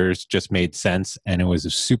founders just made sense, and it was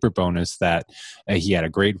a super bonus that he had a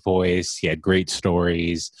great voice, he had great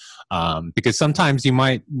stories. Because sometimes you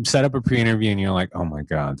might set up a pre-interview and you're like, oh my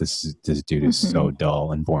God, this dude is so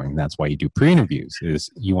dull and boring. That's why you do pre-interviews, is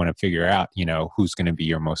you want to figure out, you know, who's going to be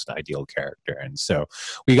your most ideal character. And so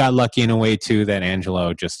we got lucky in a way too, that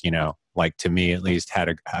Angelo just, you know, like to me at least,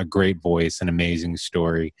 had a great voice, an amazing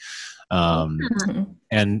story.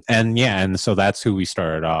 And so that's who we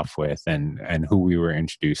started off with, and who we were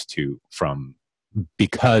introduced to from,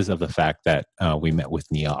 because of the fact that we met with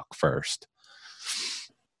New York first.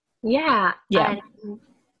 Yeah,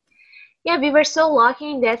 we were so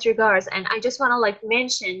lucky in that regards. And I just want to like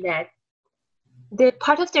mention that the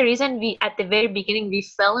part of the reason we, at the very beginning, we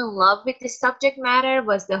fell in love with the subject matter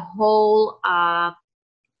was the whole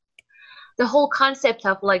concept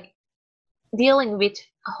of like dealing with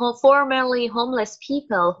formerly homeless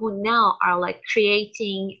people who now are like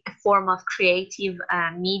creating a form of creative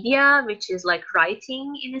media, which is like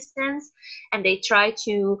writing in a sense, and they try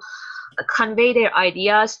to convey their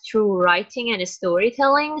ideas through writing and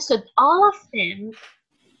storytelling. So all of them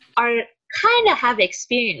are kind of have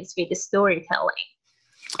experience with the storytelling.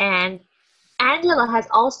 And Angelo has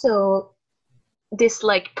also this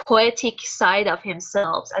like poetic side of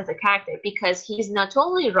himself as a character, because he's not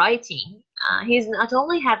only writing, he's not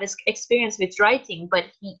only have his experience with writing, but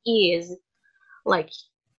he is like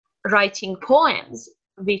writing poems,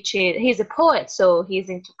 which is, he's a poet, so he's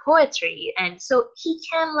into poetry, and so he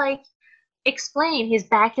can like explain his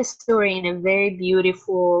backstory in a very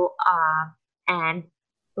beautiful and,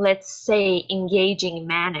 let's say, engaging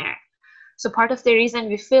manner. So part of the reason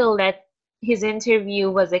we feel that his interview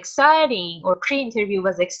was exciting, or pre-interview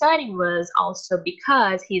was exciting, was also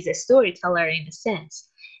because he's a storyteller in a sense,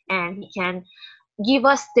 and he can give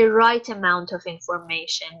us the right amount of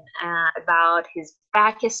information about his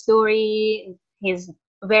backstory, his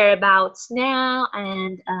whereabouts now,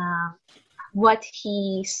 and what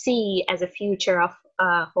he see as a future of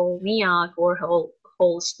whole New York, or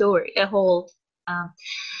whole story, a whole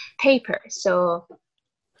paper. So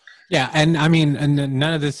yeah, and I mean, and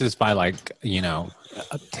none of this is by like,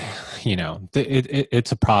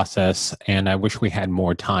 it's a process, and I wish we had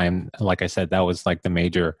more time. Like I said, that was like the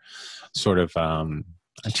major sort of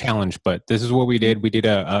a challenge, but this is what we did. We did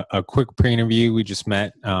a quick pre-interview. We just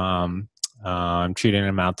met, treated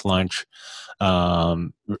him out to lunch,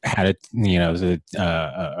 had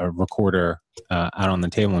a recorder out on the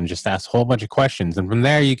table and just asked a whole bunch of questions. And from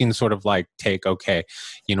there you can sort of like take, okay,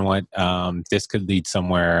 you know what, this could lead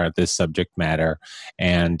somewhere, this subject matter.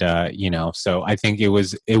 And, so I think it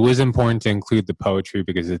was important to include the poetry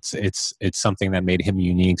because it's something that made him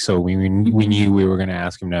unique. So we knew we were going to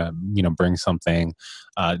ask him to, bring something,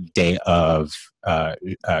 day of,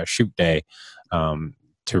 shoot day,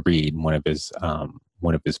 to read one of his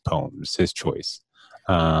poems, his choice.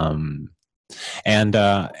 And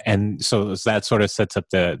so that sort of sets up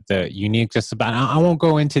the unique. Just about, I won't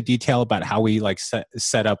go into detail about how we like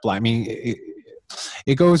set up. I mean,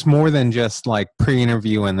 it goes more than just like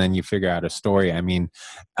pre-interview and then you figure out a story. I mean,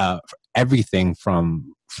 everything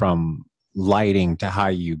from lighting to how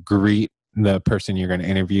you greet the person you're going to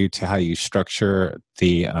interview to how you structure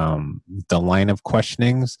the line of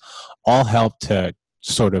questionings, all help to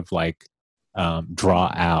sort of like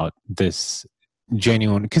draw out this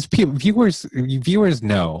genuine, because viewers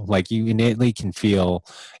know, like you innately can feel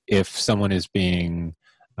if someone is being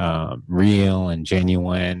real and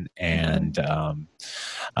genuine and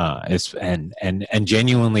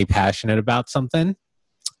genuinely passionate about something.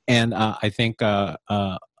 And I think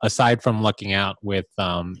aside from lucking out with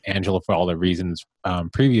Angela for all the reasons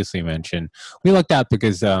previously mentioned, we lucked out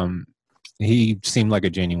because he seemed like a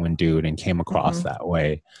genuine dude and came across that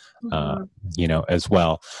way. As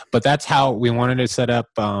well. But that's how we wanted to set up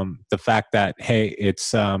the fact that, hey,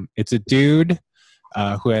 it's a dude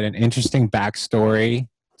who had an interesting backstory.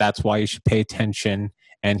 That's why you should pay attention.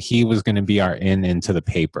 And he was going to be our into the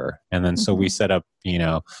paper. And then so we set up,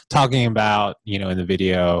 talking about, in the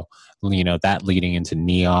video, that leading into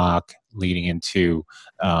NEOC, leading into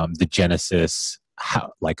the genesis,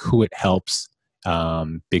 how, like who it helps.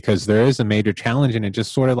 Because there is a major challenge and it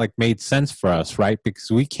just sort of like made sense for us, right? Because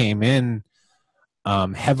we came in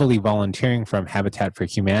heavily volunteering from Habitat for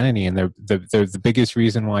Humanity, and the biggest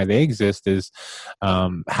reason why they exist is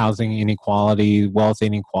housing inequality, wealth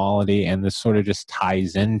inequality, and this sort of just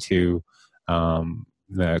ties into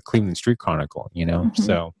the Cleveland Street Chronicle,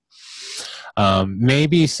 So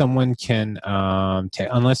maybe someone can,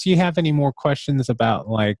 unless you have any more questions about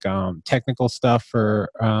like technical stuff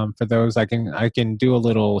for those, I can do a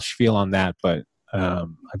little spiel on that, but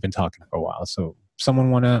I've been talking for a while. So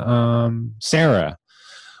someone want to, Sarah,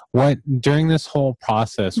 what during this whole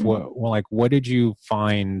process, what did you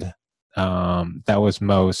find that was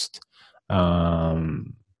most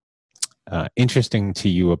interesting to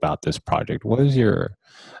you about this project? What is your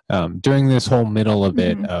during this whole middle of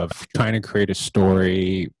it of trying to create a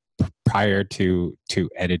story prior to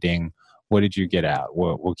editing, what did you get out?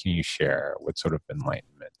 What can you share? What sort of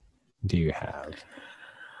enlightenment do you have?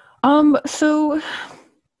 So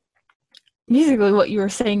basically what you were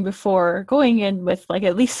saying before, going in with like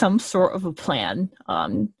at least some sort of a plan,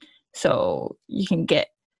 so you can get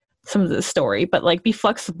some of the story, but like be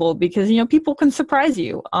flexible because people can surprise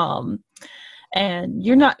you. And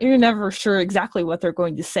you're never sure exactly what they're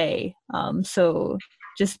going to say. So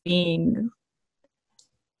just being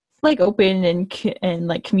like open and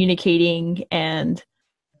like communicating. And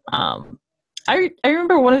I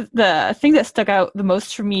remember one of the things that stuck out the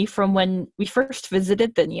most for me from when we first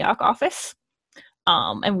visited the NEOC office.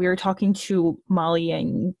 And we were talking to Molly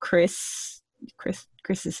and Chris.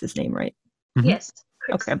 Chris is his name, right? Yes.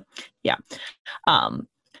 Chris. Okay. Yeah.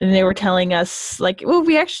 And they were telling us like, well,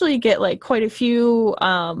 we actually get like quite a few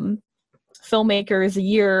filmmakers a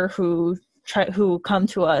year who come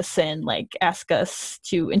to us and like ask us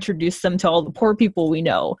to introduce them to all the poor people we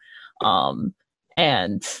know,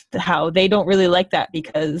 and how they don't really like that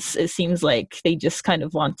because it seems like they just kind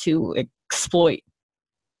of want to exploit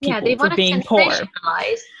people they for want being to poor.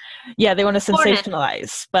 Yeah, they want to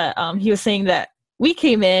sensationalize. But he was saying that we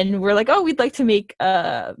came in, we're like, oh, we'd like to make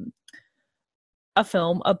a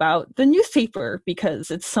film about the newspaper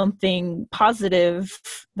because it's something positive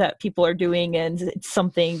that people are doing and it's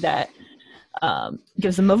something that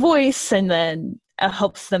gives them a voice and then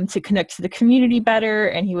helps them to connect to the community better.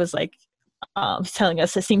 And he was like telling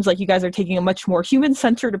us it seems like you guys are taking a much more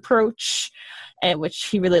human-centered approach, and which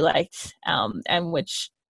he really liked, and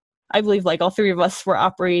which I believe like all three of us were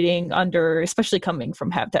operating under, especially coming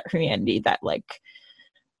from Habitat for Humanity, that like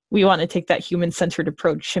we want to take that human-centered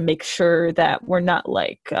approach and make sure that we're not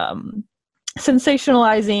like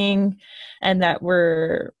sensationalizing and that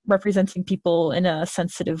we're representing people in a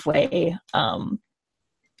sensitive way.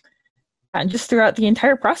 And just throughout the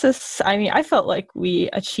entire process, I mean, I felt like we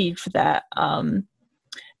achieved that.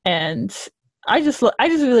 And I just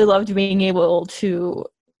really loved being able to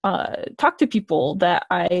talk to people that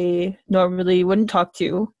I normally wouldn't talk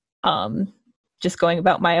to. Just going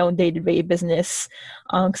about my own day-to-day business,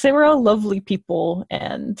 because they were all lovely people,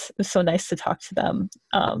 and it was so nice to talk to them.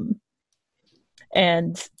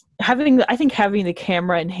 And I think having the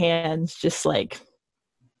camera in hand just like,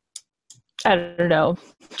 I don't know,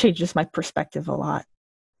 changes my perspective a lot.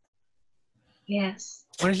 Yes.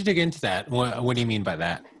 Why don't you dig into that? What do you mean by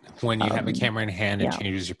that? When you have a camera in hand, it yeah.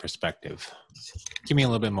 changes your perspective. Give me a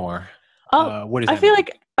little bit more. Oh, what does I that feel mean?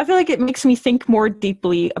 I feel like it makes me think more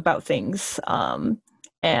deeply about things. And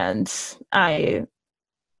I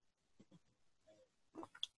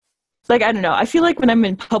don't know. I feel like when I'm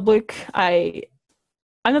in public, I'm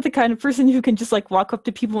not the kind of person who can just like walk up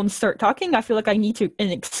to people and start talking. I feel like I need an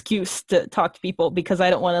excuse to talk to people because I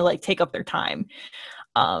don't want to like take up their time.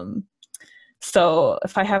 So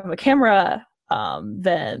if I have a camera,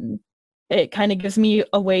 then it kind of gives me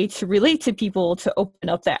a way to relate to people, to open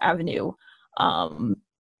up that avenue.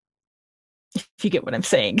 If you get what I'm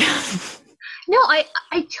saying. No,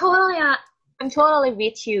 I'm totally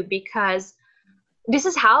with you, because this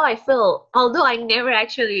is how I feel. Although I never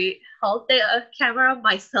actually held a camera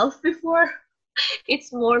myself before,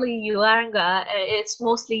 it's mostly you, Aranga. It's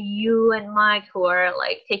mostly you and Mike who are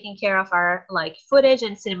like taking care of our like footage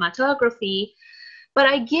and cinematography. But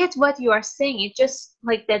I get what you are saying. It's just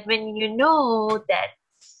like that when you know that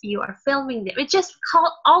you are filming them, it just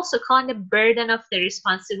also kind of burden of the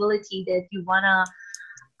responsibility that you wanna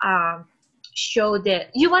show that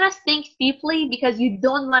you want to think deeply, because you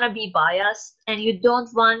don't want to be biased and you don't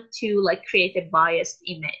want to like create a biased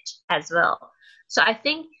image as well. So I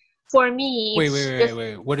think for me,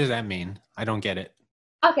 wait. What does that mean? I don't get it.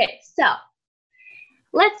 Okay, so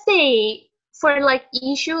let's say for like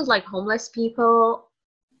issues like homeless people,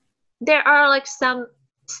 there are like some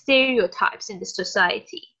stereotypes in the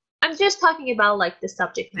society. I'm just talking about like the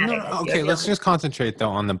subject matter. No, okay, let's just concentrate though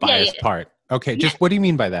on the bias part. Okay, just what do you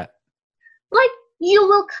mean by that? Like you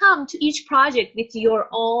will come to each project with your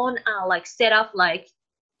own like set of like,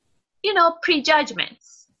 you know,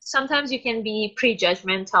 prejudgments. Sometimes you can be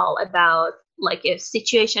prejudgmental about like a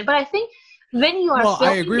situation, but I think when you are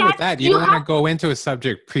I agree with that. You don't want to go into a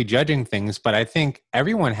subject prejudging things, but I think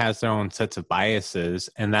everyone has their own sets of biases,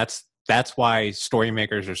 and that's why story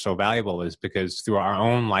makers are so valuable, is because through our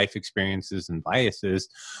own life experiences and biases,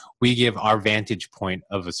 we give our vantage point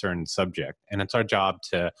of a certain subject. And it's our job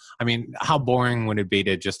to, I mean, how boring would it be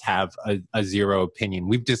to just have a zero opinion?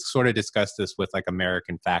 We've just sort of discussed this with like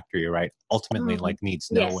American Factory, right? Ultimately, like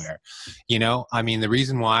needs nowhere. You know, I mean, the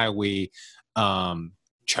reason why we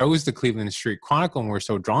chose the Cleveland Street Chronicle and we're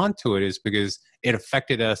so drawn to it is because it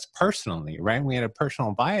affected us personally, right? We had a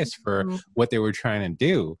personal bias for what they were trying to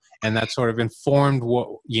do. And that sort of informed what,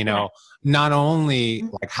 you know, not only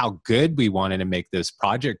like how good we wanted to make this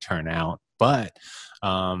project turn out, but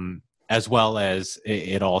as well as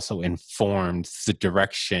it also informed the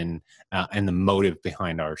direction and the motive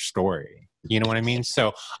behind our story. You know what I mean?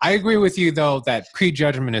 So I agree with you, though, that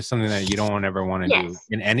prejudgment is something that you don't ever want to do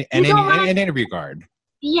in any regard.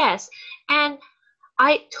 Yes. And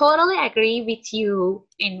I totally agree with you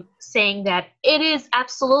in saying that it is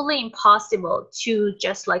absolutely impossible to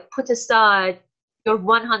just like put aside your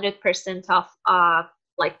 100% of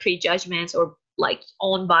like prejudgments or like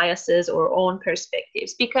own biases or own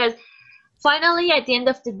perspectives, because finally at the end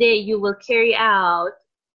of the day you will carry out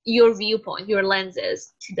your viewpoint, your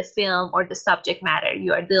lenses to the film or the subject matter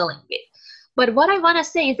you are dealing with. But what I want to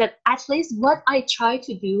say is that at least what I try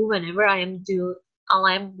to do whenever I'm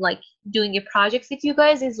like doing a project with you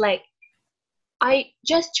guys is like I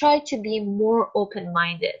just try to be more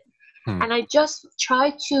open-minded. And I just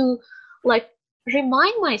try to like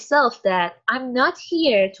remind myself that I'm not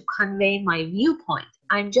here to convey my viewpoint.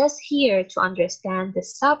 I'm just here to understand the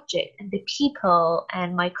subject and the people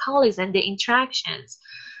and my colleagues and the interactions.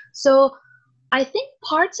 So I think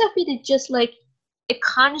parts of it is just like a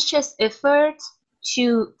conscious effort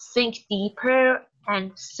to think deeper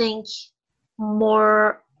and think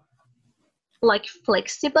more like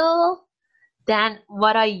flexible than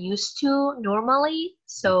what I used to normally.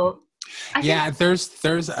 So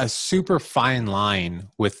there's a super fine line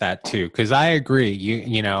with that too, because I agree,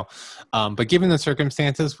 you know, but given the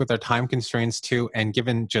circumstances with our time constraints too, and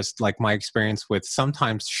given just like my experience with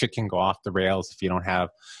sometimes shit can go off the rails if you don't have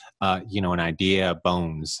you know, an idea,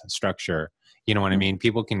 bones, structure. You know what I mean?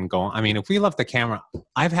 People can go, I mean, if we left the camera,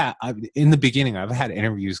 in the beginning, I've had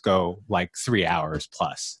interviews go like 3 hours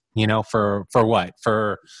plus, you know, for what?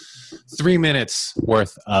 For 3 minutes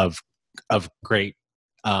worth of great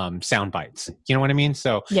sound bites. You know what I mean?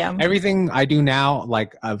 So Yeah. everything I do now,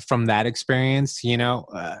 like from that experience,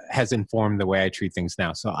 has informed the way I treat things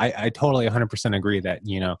now. So I totally 100% agree that,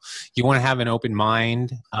 you want to have an open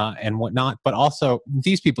mind and whatnot, but also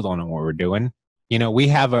these people don't know what we're doing. We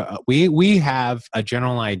have we have a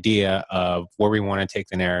general idea of where we want to take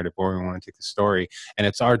the narrative, where we want to take the story, and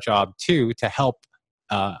it's our job too to help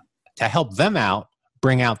them out,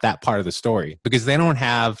 bring out that part of the story, because they don't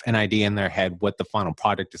have an idea in their head what the final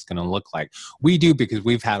product is going to look like. We do, because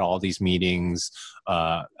we've had all these meetings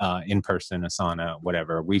in person, Asana,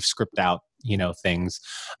 whatever. We've scripted out things.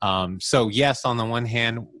 So yes, on the one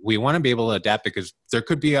hand, we want to be able to adapt, because there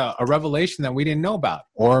could be a revelation that we didn't know about,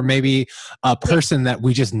 or maybe a person that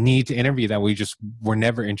we just need to interview that we just were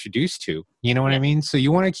never introduced to. You know what I mean? So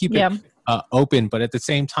you want to keep it open, but at the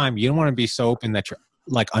same time, you don't want to be so open that you're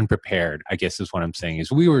like unprepared, I guess is what I'm saying.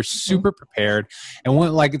 Is we were super prepared, and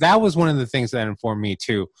that was one of the things that informed me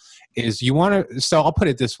too. Is you want to, so I'll put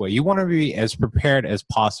it this way, you want to be as prepared as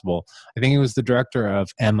possible. I think it was the director of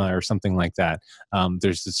Emma or something like that.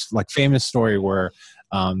 There's this like famous story where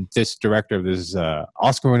this director of this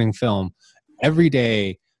Oscar-winning film every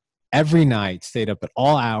day, every night, stayed up at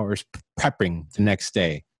all hours prepping the next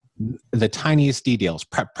day. The tiniest details,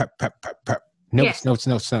 prep. Notes.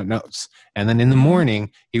 And then in the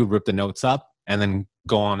morning, he would rip the notes up and then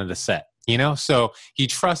go on to the set. So he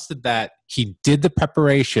trusted that he did the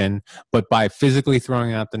preparation, but by physically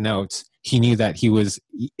throwing out the notes, he knew that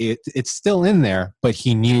it's still in there, but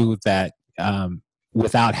he knew that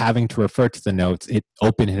without having to refer to the notes, it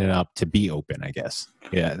opened it up to be open, I guess.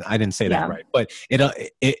 Yeah, I didn't say that right, but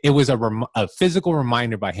it was a physical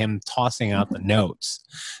reminder by him tossing out the notes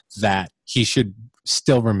that he should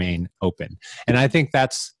still remain open. And I think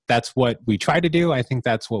that's what we try to do. I think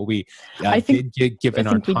that's what we did given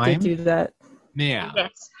our time. We did do that. Yeah.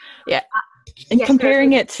 Yes. Yeah. And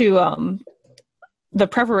comparing it to the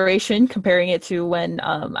preparation, comparing it to when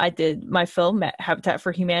I did my film at Habitat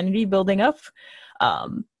for Humanity building up,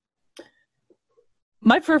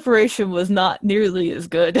 my preparation was not nearly as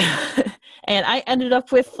good. And I ended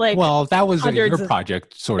up with that was your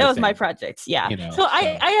project, sort of. That was my project, yeah. So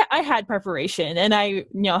I had preparation, and I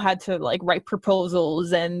had to write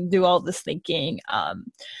proposals and do all this thinking.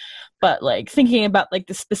 But thinking about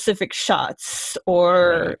the specific shots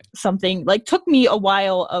or something took me a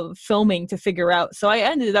while of filming to figure out. So I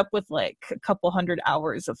ended up with a couple hundred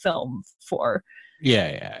hours of film for. For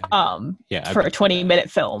a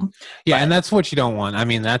 20-minute film. Yeah, and that's what you don't want. I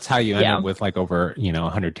mean, that's how you end up with over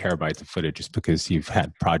 100 terabytes of footage, just because you've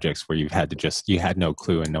had projects where you've had to you had no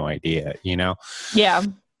clue and no idea. Yeah.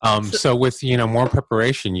 So with more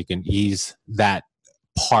preparation, you can ease that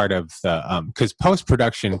part of the because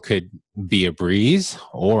post-production could be a breeze,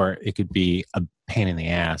 or it could be a pain in the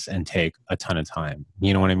ass and take a ton of time.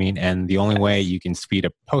 You know what I mean? And the only way you can speed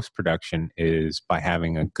up post-production is by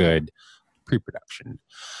having a good pre-production.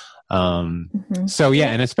 So yeah,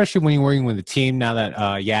 and especially when you're working with a team, now that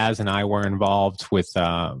Yaz and I were involved with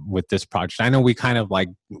this project, I know we kind of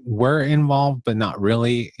were involved, but not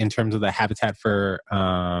really in terms of the Habitat for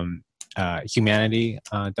Humanity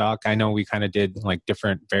doc. I know we kind of did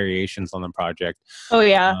different variations on the project. Oh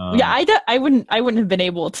yeah, I wouldn't have been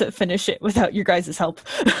able to finish it without your guys' help.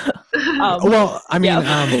 Well, I mean,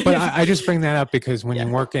 but I just bring that up because when you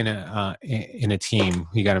work in a team,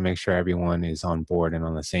 you got to make sure everyone is on board and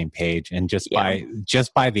on the same page. And just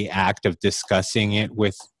by the act of discussing it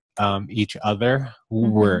with each other,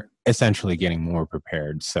 we're essentially getting more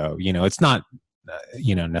prepared. So it's not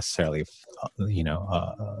necessarily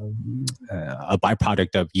a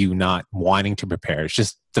byproduct of you not wanting to prepare. It's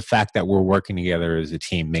just the fact that we're working together as a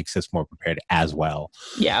team makes us more prepared as well.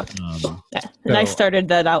 Yeah. And I started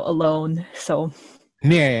that out alone, so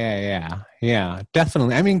yeah,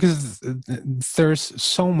 definitely. I mean, because there's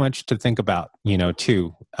so much to think about,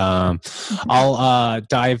 too. I'll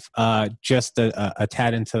dive just a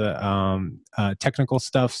tad into the technical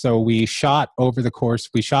stuff. So we shot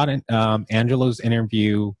Angelo's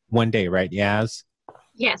interview one day, right, Yaz?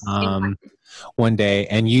 Yes. One day,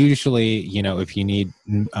 and usually, if you need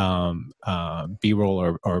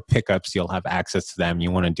B-roll or pickups, you'll have access to them.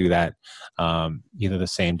 You want to do that either the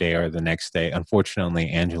same day or the next day. Unfortunately,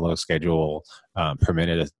 Angelo's schedule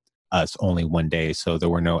permitted us only one day, so there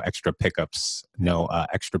were no extra pickups, no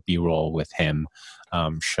extra B-roll with him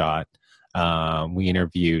shot. We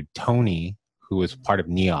interviewed Tony, who was part of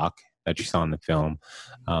NEOC, that you saw in the film.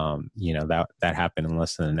 That happened in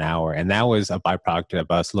less than an hour, and that was a byproduct of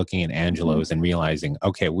us looking at Angelo's and realizing,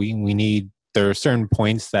 okay, there are certain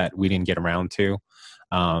points that we didn't get around to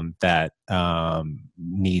that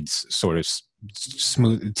needs sort of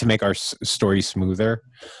smooth to make our story smoother.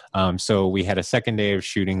 So we had a second day of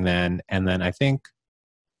shooting then, and then I think,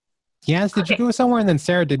 yes, did you go somewhere? And then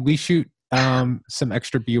Sarah, did we shoot some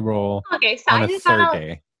extra B-roll Okay, so on I a just third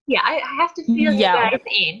day? Yeah, I have to fill you guys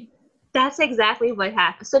in. That's exactly what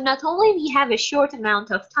happened. So not only we have a short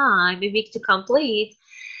amount of time, a week to complete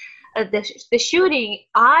the shooting,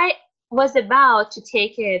 I was about to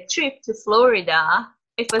take a trip to Florida.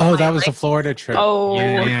 It was That was a Florida trip. Oh.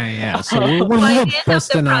 Yeah. So we were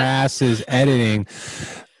busting our asses editing.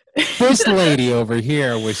 This lady over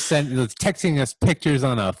here was texting us pictures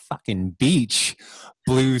on a fucking beach.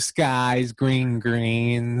 Blue skies, green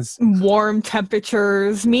greens, warm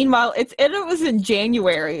temperatures. Meanwhile, it was in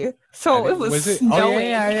January, so it was snowing. Oh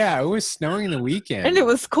yeah. It was snowing the weekend, and it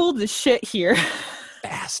was cold as shit here.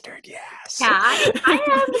 Bastard, yes. Yeah, I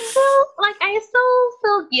still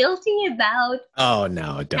feel guilty about. Oh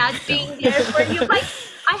no, don't. Not being there for you. Like,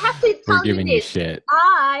 I have to tell you this. Shit.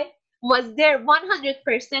 I was there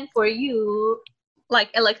 100% for you, like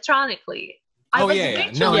electronically. No.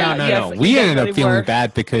 We ended up feeling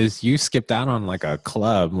bad because you skipped out on like a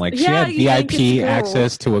club. Like she had VIP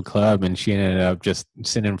access to a club, and she ended up just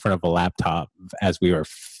sitting in front of a laptop as we were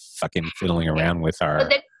fucking fiddling around with our.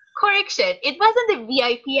 But the correction, it wasn't the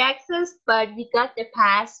VIP access, but we got the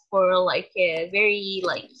pass for like a very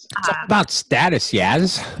like. It's all about status,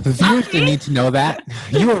 Yaz. The viewers need to know that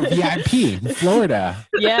you were VIP in Florida.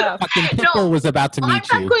 Yeah, fucking Pipper was about to meet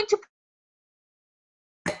you. I'm not going to.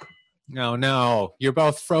 No, you're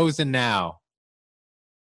both frozen now.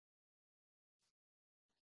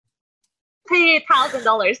 Pay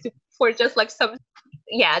 $1,000 for just like some,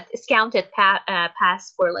 discounted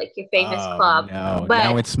pass for like a famous club. No, but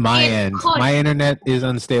now it's my end. My internet is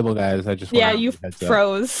unstable, guys. I just you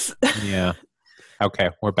froze. Yeah. Okay,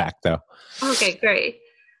 we're back though. Okay, great.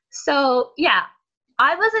 So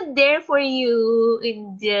I wasn't there for you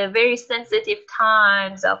in the very sensitive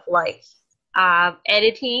times of like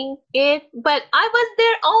editing it, but I was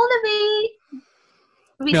there all the way.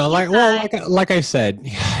 No, like I said,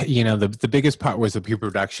 the biggest part was the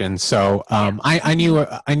pre-production. So I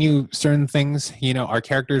knew certain things. Our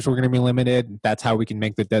characters were going to be limited. That's how we can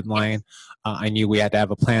make the deadline. I knew we had to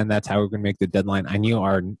have a plan. That's how we're going to make the deadline. I knew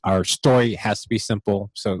our story has to be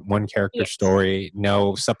simple. So one character story,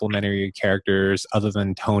 no supplementary characters other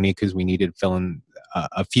than Tony, because we needed to fill in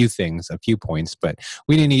a few points, but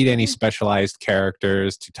we didn't need any specialized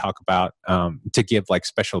characters to talk about, to give like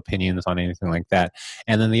special opinions on anything like that.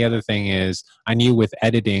 And then the other thing is, I knew with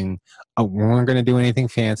editing, we weren't going to do anything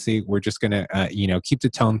fancy. We're just going to, keep the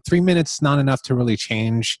tone. 3 minutes, not enough to really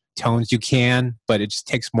change tones. You can, but it just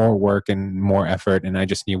takes more work and more effort. And I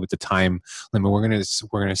just knew with the time limit, we're going to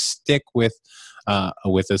stick with a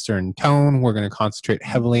certain tone. We're going to concentrate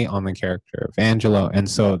heavily on the character of Angelo. And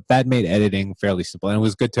so that made editing fairly simple. And it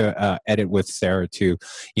was good to edit with Sarah too,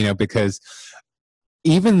 because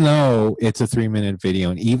even though it's a 3-minute video,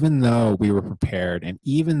 and even though we were prepared, and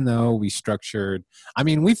even though we structured,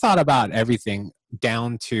 we thought about everything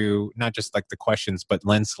down to not just like the questions, but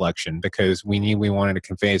lens selection, because we knew we wanted to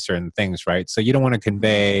convey certain things, right? So you don't want to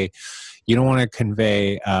convey, you don't want to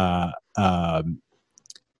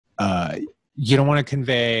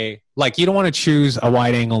choose a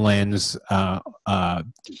wide angle lens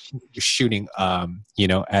shooting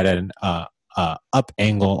at an up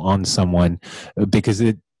angle on someone, because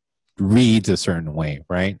it reads a certain way,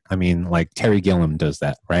 right? Like Terry Gilliam does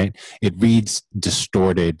that, right? It reads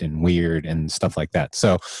distorted and weird and stuff like that.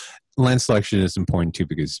 So lens selection is important too,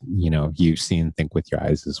 because you see and think with your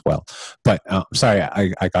eyes as well. But sorry,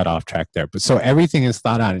 I got off track there. But so everything is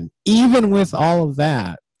thought out, and even with all of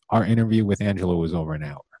that, our interview with Angelo was over an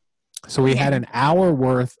hour. So we had an hour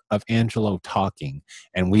worth of Angelo talking,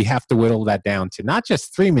 and we have to whittle that down to not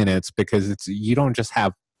just 3 minutes, because you don't just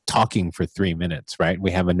have talking for 3 minutes, right? We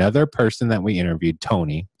have another person that we interviewed,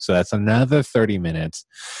 Tony. So that's another 30 minutes.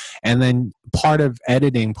 And then part of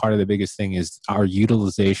editing, part of the biggest thing is our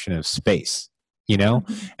utilization of space.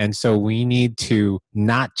 And so we need to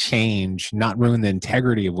not ruin the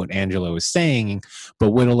integrity of what Angelo is saying, but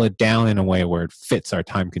whittle it down in a way where it fits our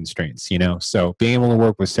time constraints, So being able to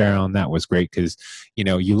work with Sarah on that was great, because,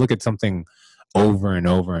 you look at something over and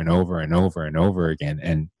over and over and over and over again,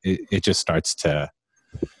 and it just starts to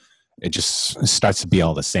be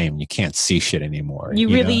all the same. You can't see shit anymore. You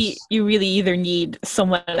really either need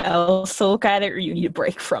someone else to look at it, or you need a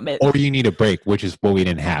break from it. Or you need a break, which is what we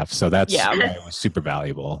didn't have. So that's why it was super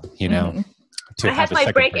valuable, I had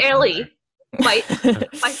my break early by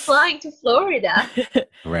flying to Florida.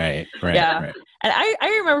 Right. And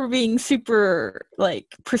I remember being super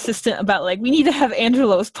persistent about we need to have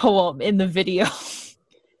Angelo's poem in the video.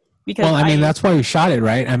 because Well, I mean, that's why we shot it,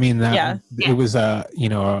 right? I mean, it was a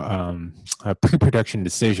pre-production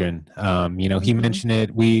decision. He mentioned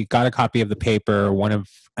it. We got a copy of the paper. One of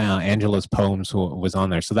Angela's poems was on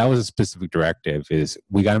there, so that was a specific directive. Is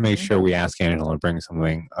we got to make sure we ask Angela to bring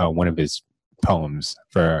something, one of his poems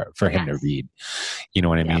for him to read. You know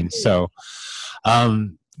what I mean? So,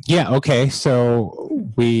 okay. So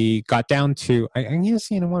we got down to, I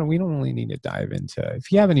guess, you know what, we don't really need to dive into,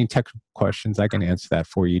 if you have any technical questions, I can answer that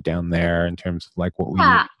for you down there in terms of like what we need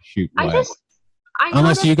to shoot.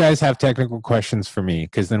 Unless you guys have technical questions for me,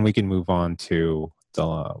 because then we can move on to the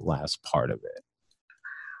last part of it.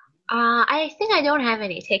 I think I don't have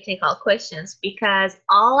any technical questions because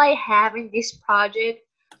all I have in this project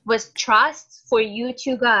was trust for you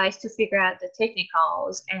two guys to figure out the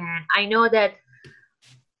technicals. And I know that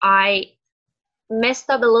I messed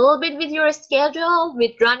up a little bit with your schedule,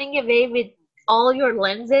 with running away with all your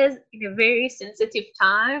lenses in a very sensitive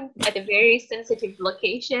time, at a very sensitive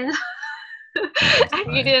location.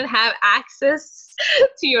 And you didn't have access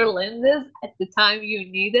to your lenses at the time you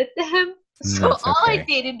needed them. So That's all okay. I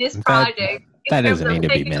did in this project... That doesn't need to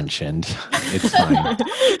be mentioned. It's fine.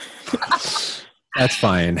 That's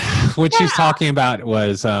fine. What she's talking about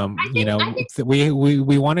was, we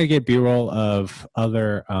want to get B-roll of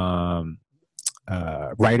other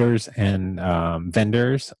writers and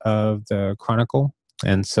vendors of the Chronicle.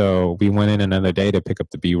 And so we went in another day to pick up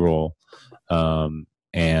the B-roll.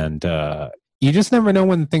 And you just never know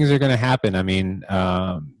when things are going to happen. I mean,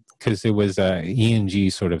 because it was a E&G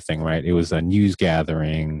sort of thing, right? It was a news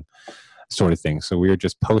gathering sort of thing. So we were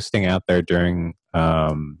just posting out there during...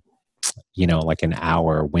 like an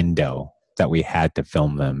hour window that we had to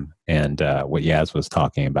film them. And what Yaz was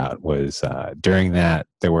talking about was during that,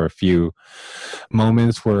 there were a few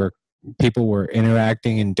moments where people were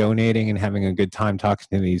interacting and donating and having a good time talking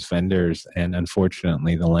to these vendors. And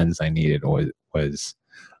unfortunately, the lens I needed was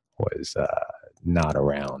not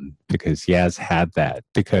around because Yaz had that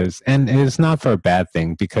and it's not for a bad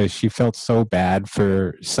thing, because she felt so bad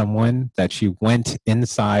for someone that she went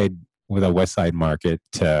inside with a West Side Market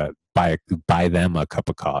to buy them a cup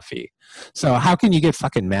of coffee. So how can you get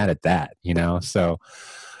fucking mad at that, So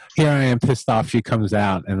here I am pissed off. She comes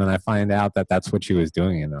out, and then I find out that that's what she was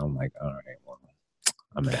doing, and I'm like, all right, well,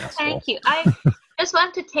 I'm an asshole. Thank you. I just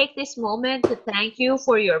want to take this moment to thank you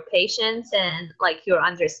for your patience and like your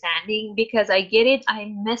understanding, because I get it.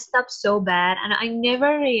 I messed up so bad, and I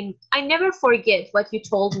never forget what you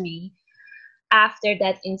told me after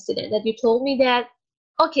that incident. That you told me that,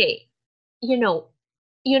 okay, you know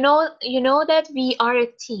that we are a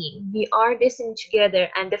team. We are this in together,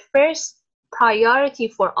 and the first priority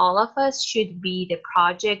for all of us should be the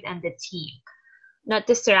project and the team, not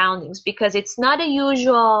the surroundings, because it's not a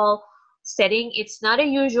usual setting. It's not a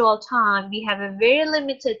usual time. We have a very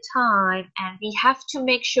limited time, and we have to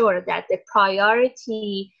make sure that the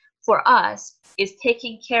priority for us is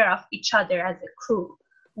taking care of each other as a crew,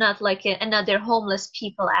 not like another homeless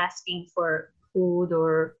people asking for food.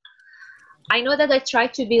 Or I know that I try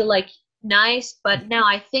to be like nice, but now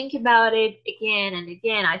I think about it again and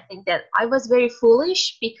again. I think that I was very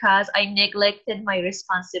foolish because I neglected my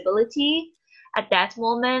responsibility at that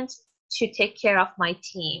moment to take care of my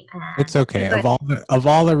team. And it's okay. Of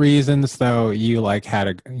all the reasons, though, you like had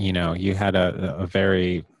a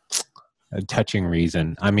very touching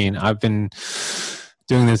reason. I mean, I've been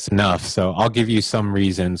doing this enough, so I'll give you some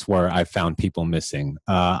reasons where I found people missing.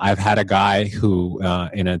 I've had a guy who,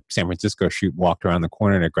 in a San Francisco shoot, walked around the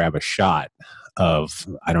corner to grab a shot of,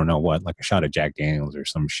 I don't know what, like a shot of Jack Daniels or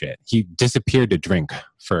some shit. He disappeared to drink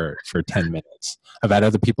for 10 minutes. I've had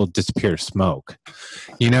other people disappear to smoke.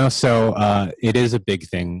 So it is a big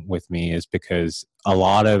thing with me, is because a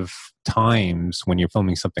lot of times when you're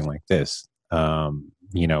filming something like this,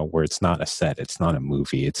 where it's not a set, it's not a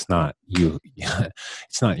movie, it's not you,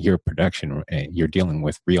 it's not your production, you're dealing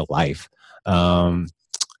with real life.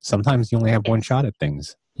 Sometimes you only have one shot at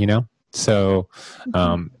things, So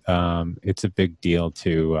it's a big deal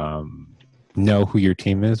to know who your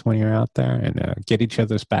team is when you're out there and get each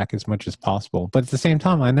other's back as much as possible. But at the same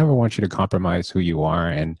time, I never want you to compromise who you are.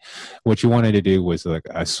 And what you wanted to do was like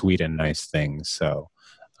a sweet and nice thing. So,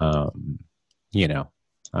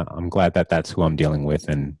 I'm glad that that's who I'm dealing with,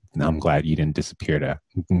 and I'm glad you didn't disappear to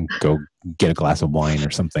go get a glass of wine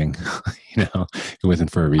or something. It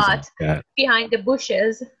wasn't for a reason like that. Behind the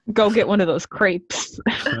bushes. Go get one of those crepes.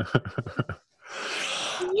 Yeah.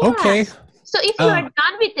 Okay. So if you are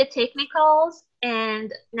done with the technicals,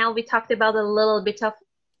 and now we talked about a little bit of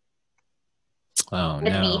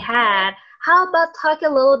that we had, how about talk a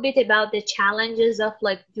little bit about the challenges of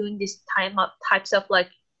like doing this types of like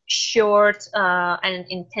short and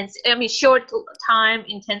intensive, short time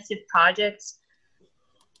intensive projects.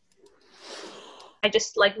 I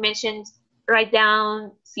just like mentioned, write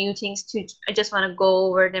down a few things I just want to go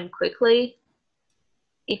over them quickly,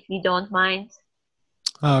 if you don't mind.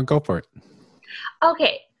 Go for it.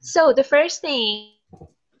 Okay, so the first thing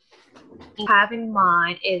you have in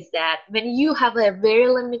mind is that when you have a very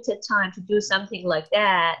limited time to do something like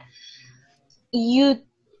that,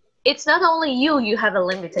 it's not only you have a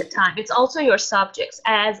limited time, it's also your subjects.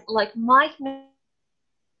 As like Mike,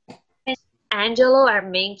 Angelo, our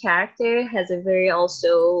main character, has a very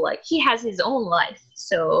also, like, he has his own life,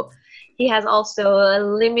 so he has also a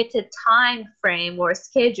limited time frame or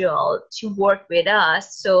schedule to work with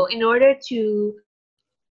us. So in order to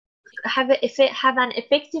have an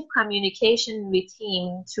effective communication with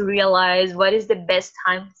him, to realize what is the best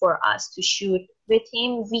time for us to shoot with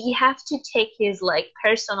him, we have to take his like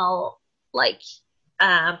personal like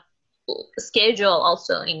schedule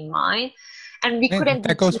also in mind, and we couldn't.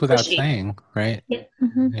 That goes without saying, right? Yeah.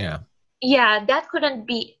 Mm-hmm. Yeah, that couldn't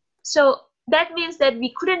be. So that means that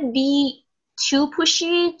we couldn't be too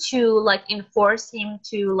pushy to like enforce him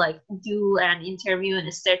to like do an interview in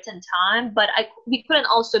a certain time, but we couldn't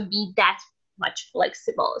also be that much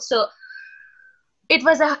flexible. So it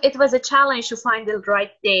was a challenge to find the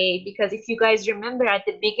right day, because if you guys remember at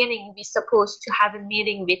the beginning, we supposed to have a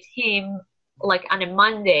meeting with him like on a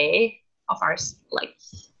Monday of our like,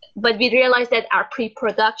 but we realized that our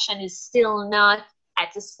pre-production is still not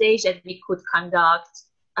at the stage that we could conduct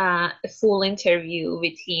a full interview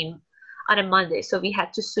with him on a Monday. So we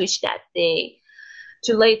had to switch that day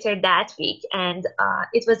to later that week. And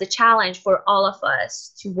it was a challenge for all of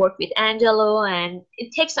us to work with Angelo. And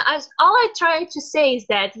it takes us, all I try to say is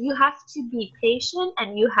that you have to be patient,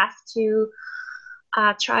 and you have to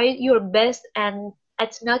try your best and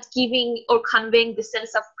at not giving or conveying the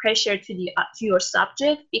sense of pressure to your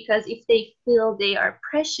subject, because if they feel they are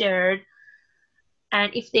pressured,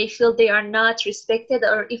 and if they feel they are not respected,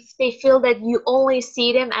 or if they feel that you only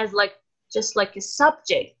see them as like just like a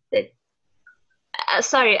subject that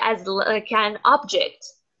as like an object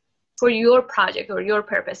for your project or your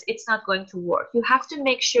purpose, it's not going to work. You have to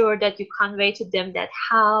make sure that you convey to them that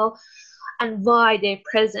how and why their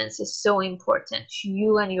presence is so important to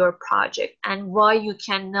you and your project, and why you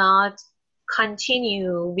cannot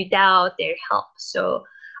continue without their help. So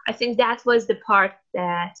I think that was the part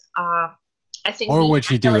that I think. Or what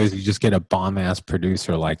you do is you just get a bomb-ass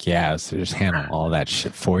producer like Yaz to just handle all that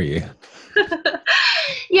shit for you.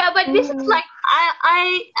 Yeah, but this is like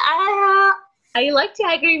I like to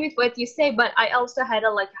agree with what you say, but I also had a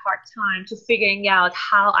hard time to figuring out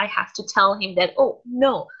how I have to tell him that, oh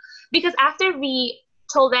no, because after we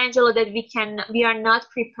told Angelo that we are not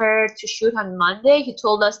prepared to shoot on Monday, he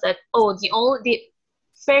told us that the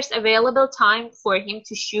first available time for him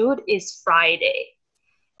to shoot is Friday.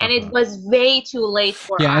 And it was way too late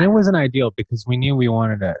for us. Yeah, and it wasn't ideal because we knew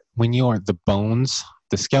the bones,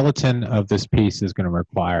 the skeleton of this piece is going to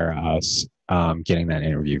require us getting that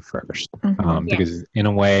interview first. Because in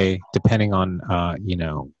a way, depending on,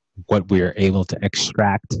 what we're able to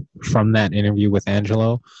extract from that interview with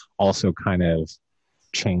Angelo also kind of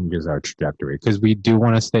changes our trajectory, because we do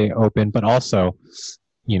want to stay open, but also,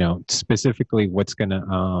 specifically what's going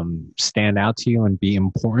to stand out to you and be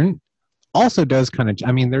important also does kind of,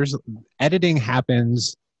 there's editing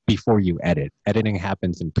happens before you edit. Editing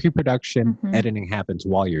happens in pre-production. Editing happens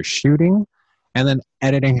while you're shooting. And then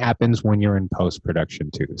editing happens when you're in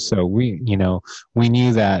post-production too. So we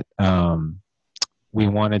knew that we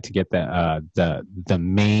wanted to get the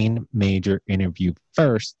main major interview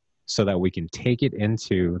first so that we can take it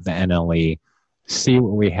into the NLE, see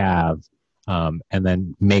what we have, and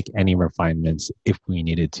then make any refinements if we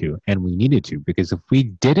needed to. And we needed to, because if we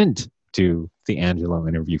didn't do the Angelo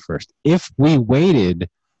interview first, if we waited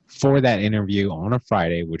for that interview on a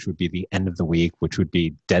Friday, which would be the end of the week, which would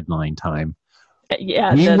be deadline time,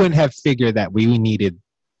 we wouldn't have figured that we needed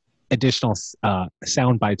additional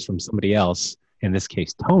sound bites from somebody else, in this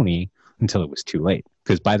case Tony, until it was too late,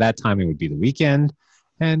 because by that time it would be the weekend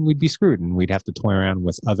and we'd be screwed, and we'd have to toy around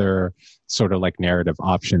with other sort of like narrative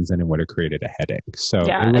options, and it would have created a headache. So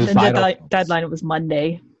it was the deadline was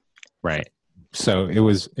Monday, right? So it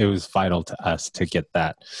was vital to us to get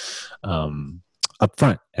that up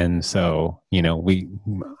front. And so, we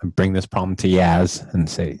bring this problem to Yaz and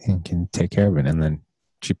say, you can take care of it. And then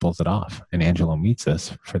she pulls it off, and Angelo meets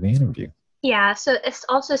us for the interview. Yeah. So it's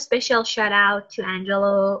also a special shout out to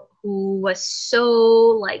Angelo, who was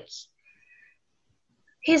so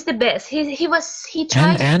He's the best. He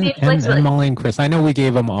tried to be flexible. And Molly and Chris, I know we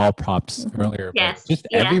gave them all props earlier, but Yes, just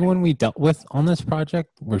yeah. everyone we dealt with on this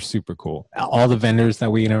project were super cool. All the vendors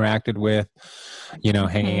that we interacted with, you know,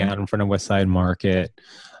 hanging out in front of West Side Market,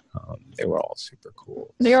 they were all super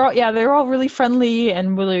cool. They're all really friendly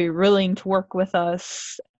and really willing to work with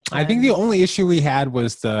us. I think the only issue we had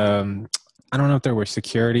was the I don't know if there were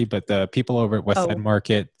security, but the people over at West Side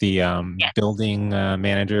Market, the building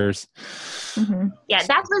managers. Mm-hmm. Yeah,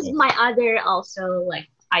 that was my other also like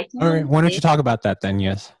item. All right, why don't you talk about that then?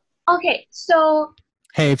 Yes. Okay, so.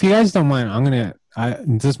 Hey, if you guys don't mind,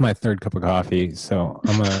 this is my third cup of coffee, so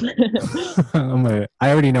I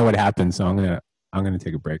already know what happened, so I'm gonna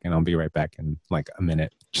take a break and I'll be right back in like a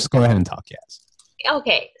minute. Just go ahead and talk, yes.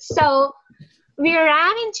 Okay, so we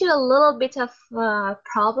ran into a little bit of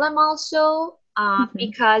problem also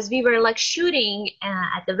because we were like shooting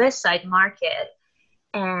at the West Side Market,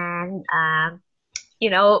 and you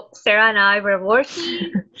know, Sarah and I were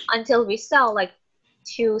working until we saw like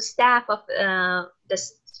two staff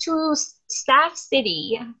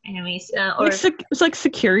city, anyways, or it's like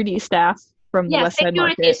security staff from the West Side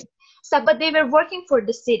Market. Stuff, but they were working for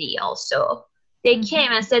the city also. They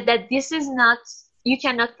came and said that this is not. You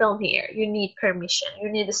cannot film here. You need permission. You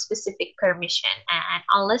need a specific permission. And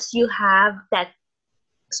unless you have that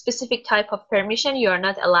specific type of permission, you are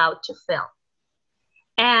not allowed to film.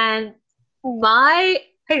 And I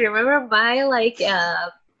remember my like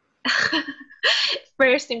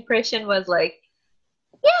first impression was like,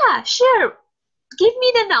 yeah, sure. Give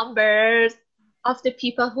me the numbers of the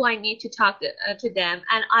people who I need to talk to them,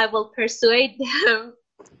 and I will persuade them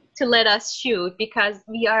to let us shoot, because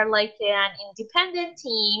we are like an independent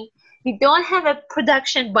team. We don't have a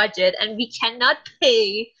production budget and we cannot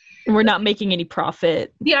pay. We're not making any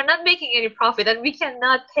profit. We are not making any profit, and we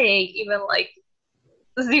cannot pay even like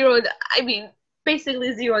zero. I mean,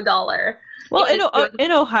 basically $0. Well,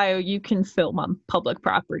 in Ohio, you can film on public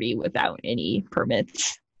property without any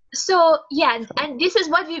permits. So yeah, and this is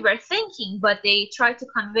what we were thinking, but they tried to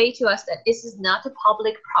convey to us that this is not a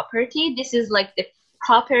public property. This is like the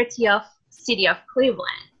property of city of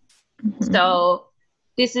Cleveland. Mm-hmm. So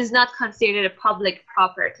this is not considered a public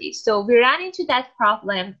property. So we ran into that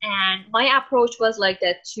problem, and my approach was like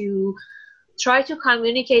that, to try to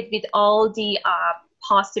communicate with all the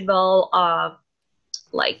possible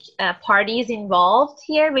parties involved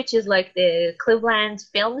here, which is like the Cleveland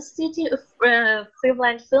Film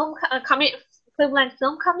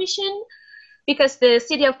Commission, because the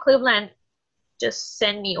city of Cleveland just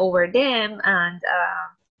send me over them, and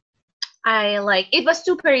it was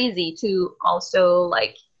super easy to also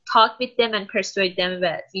like talk with them and persuade them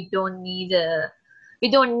that we don't need a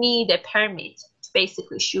permit to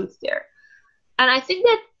basically shoot there. And I think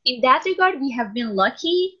that in that regard we have been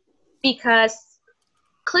lucky, because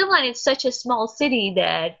Cleveland is such a small city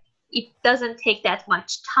that it doesn't take that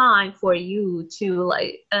much time for you to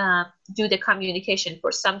do the communication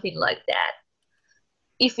for something like that.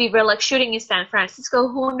 If we were like shooting in San Francisco,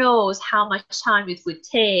 who knows how much time it would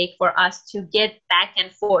take for us to get back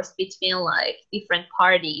and forth between like different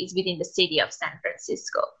parties within the city of San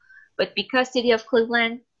Francisco. But because city of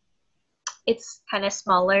Cleveland, it's kind of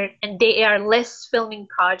smaller, and there are less filming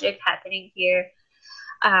project happening here.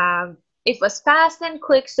 It was fast and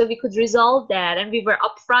quick, so we could resolve that, and we were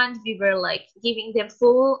upfront. We were like giving them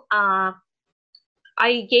full.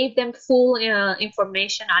 I gave them full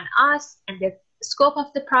information on us and the scope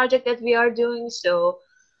of the project that we are doing, so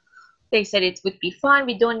they said it would be fine.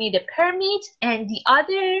 We don't need a permit. And the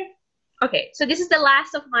other, okay, so this is the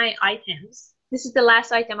last of my items. This is the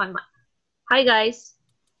last item on my. Hi guys.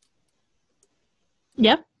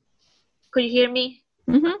 Yep. Could you hear me?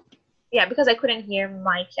 Mm-hmm. Yeah, because I couldn't hear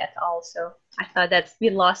my cat also. I thought that we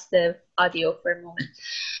lost the audio for a moment.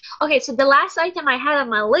 Okay, so the last item I had on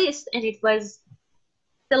my list, and it was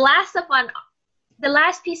the last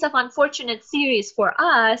piece of unfortunate series for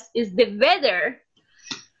us, is the weather.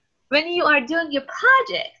 When you are doing your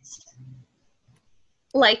project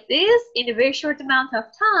like this in a very short amount of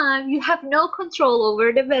time, you have no control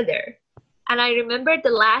over the weather. And I remember the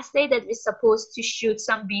last day that we're supposed to shoot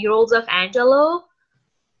some B-rolls of Angelo,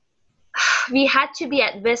 we had to be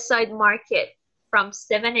at West Side Market from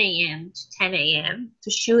 7 a.m. to 10 a.m.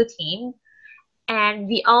 to shoot him. And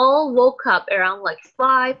we all woke up around like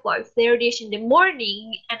 5:30ish in the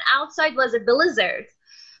morning, and outside was a blizzard.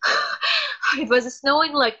 It was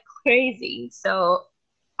snowing like crazy. So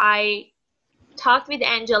I talked with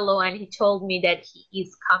Angelo, and he told me that he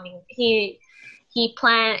is coming. He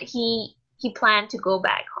planned to go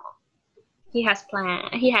back home. he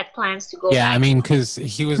had plans to go Yeah, back. I mean, because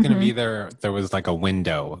he was going to be there. There was like a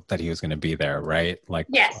window that he was going to be there, right? Like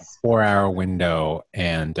Yes. a 4-hour window.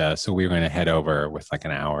 And so we were going to head over with like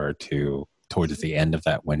an hour or two towards the end of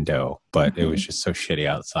that window. But it was just so shitty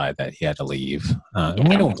outside that he had to leave. And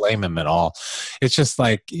we don't blame him at all. It's just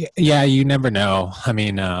like, yeah, you never know. I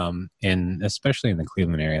mean, especially in the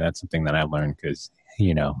Cleveland area, that's something that I learned because,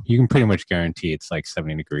 you know, you can pretty much guarantee it's like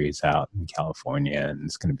 70 degrees out in California and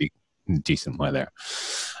it's going to be decent weather.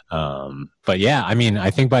 But yeah, I mean, I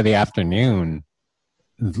think by the afternoon,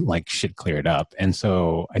 like shit cleared up. And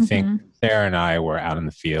so I think Sarah and I were out in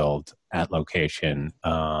the field at location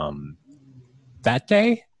that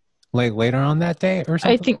day, like later on that day or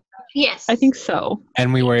something. I think so.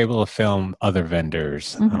 And we were able to film other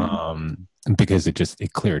vendors because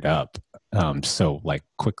it cleared up so like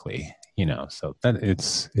quickly. You know, so that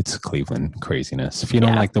it's Cleveland craziness. If you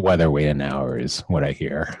don't like the weather, wait an hour is what I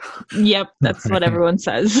hear. Yep, that's what everyone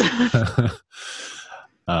says.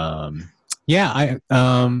 Yeah,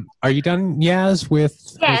 are you done, Yaz,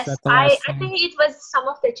 with yes, I think it was some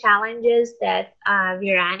of the challenges that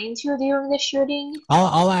we ran into during the shooting.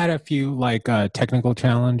 I'll add a few like technical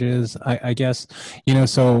challenges, I guess. You know,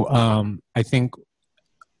 so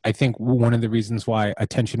I think one of the reasons why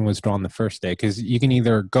attention was drawn the first day, because you can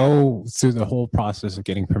either go through the whole process of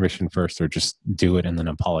getting permission first or just do it and then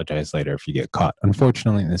apologize later if you get caught.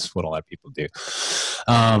 Unfortunately, this is what a lot of people do.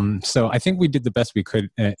 So I think we did the best we could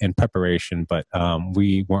in preparation, but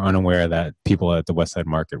we were unaware that people at the West Side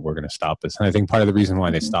Market were going to stop us. And I think part of the reason why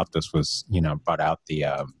they stopped us was, you know, brought out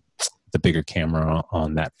the bigger camera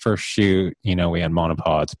on that first shoot. You know, we had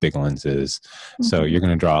monopods, big lenses. So you're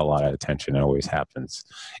going to draw a lot of attention. It always happens.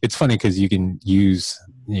 It's funny because you can use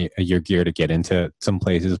your gear to get into some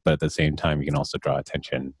places, but at the same time, you can also draw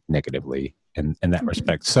attention negatively in that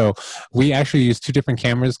respect. So we actually used 2 different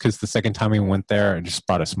cameras because the second time we went there, I just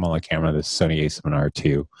brought a smaller camera, the Sony A7R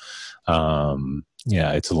II.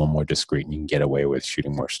 Yeah, it's a little more discreet and you can get away with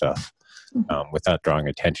shooting more stuff. Without drawing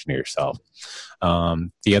attention to yourself.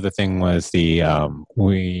 The other thing was we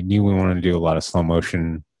knew we wanted to do a lot of slow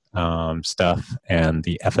motion stuff, and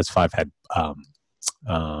the FS5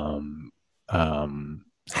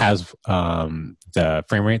 has the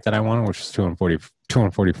frame rate that I wanted, which is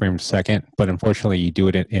 240 frames a second. But unfortunately, you do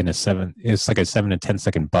it in it's like a 7 to 10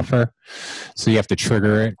 second buffer, so you have to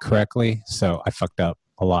trigger it correctly. So I fucked up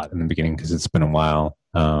a lot in the beginning because it's been a while.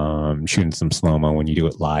 Shooting some slow-mo. When you do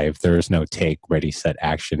it live, there is no take, ready, set,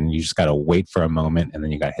 action. You just got to wait for a moment and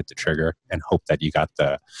then you got to hit the trigger and hope that you got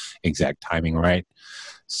the exact timing right.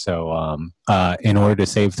 So in order to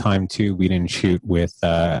save time too, we didn't shoot with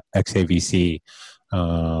XAVC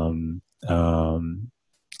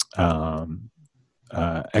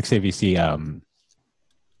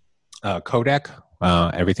codec.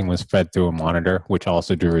 Everything was fed through a monitor, which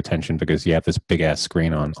also drew attention because you have this big ass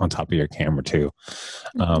screen on top of your camera too.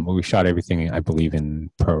 But we shot everything, I believe,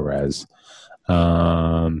 in ProRes.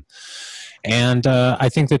 And I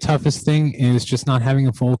think the toughest thing is just not having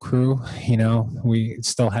a full crew. You know, we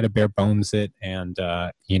still had to bare bones it, and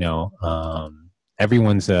you know,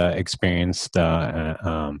 everyone's experienced.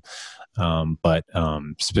 But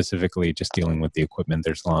specifically just dealing with the equipment,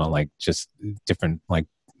 there's a lot of like just different like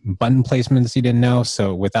button placements you didn't know.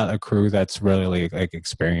 So without a crew that's really like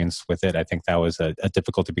experienced with it, I think that was a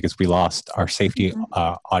difficulty because we lost our safety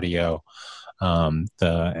audio,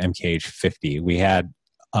 the MKH50. We had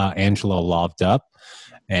Angelo lobbed up,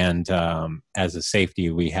 and as a safety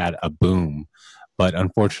we had a boom. But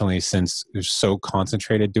unfortunately, since it was so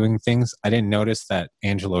concentrated doing things, I didn't notice that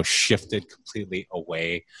Angelo shifted completely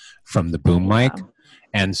away from the boom mic.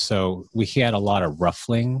 And so he had a lot of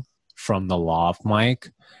ruffling from the lav mic.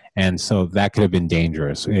 And so that could have been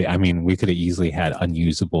dangerous. I mean, we could have easily had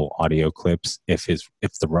unusable audio clips if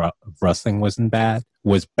the rustling was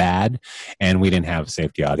bad, and we didn't have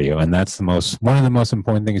safety audio. And that's one of the most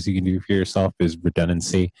important things you can do for yourself is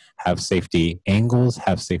redundancy. Have safety angles,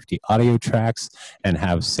 have safety audio tracks, and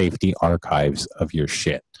have safety archives of your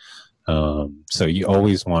shit. So you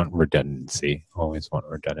always want redundancy.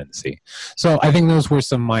 So I think those were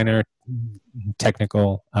some minor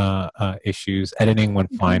technical issues. Editing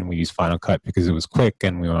went fine. We used Final Cut because it was quick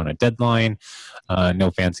and we were on a deadline.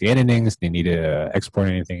 No fancy editings. They needed to export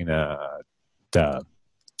anything in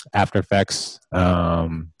After Effects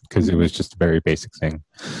because it was just a very basic thing.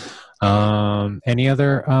 Any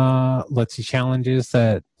other let's see challenges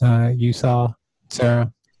that you saw,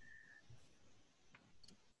 Sarah?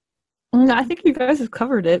 I think you guys have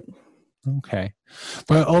covered it. Okay.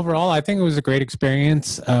 But overall, I think it was a great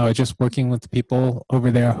experience just working with the people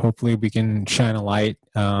over there. Hopefully we can shine a light.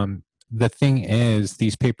 the thing is,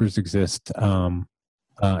 these papers exist in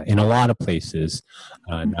a lot of places,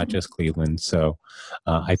 not just Cleveland. So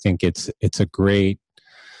I think it's a great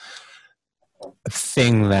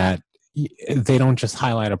thing that they don't just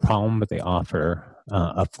highlight a problem, but they offer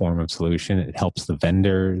a form of solution. It helps the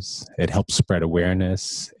vendors. It helps spread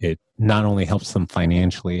awareness. It not only helps them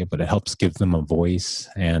financially, but it helps give them a voice.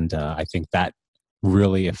 And I think that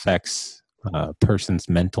really affects a person's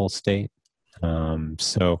mental state.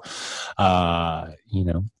 So,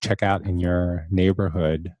 check out in your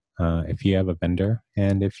neighborhood if you have a vendor,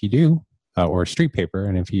 and if you do, or a street paper,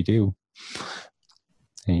 and if you do,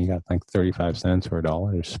 and you got like 35 cents or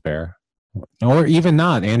 $1 to spare, or even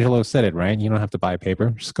not. Angelo said it, right? You don't have to buy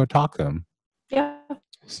paper. Just go talk to them. Yeah.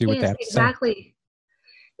 See what they have to say. Exactly.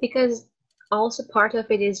 Because also part of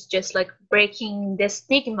it is just like breaking the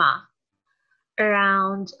stigma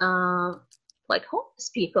around like homeless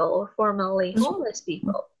people or formerly homeless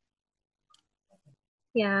people.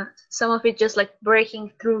 Yeah, some of it just like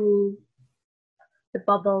breaking through the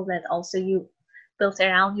bubble that also you built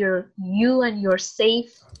around you and your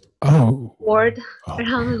safe word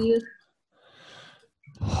around you.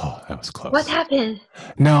 Oh, that was close. What happened?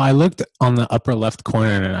 No, I looked on the upper left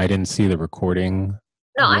corner and I didn't see the recording.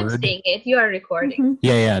 No, word. I'm seeing it. You are recording.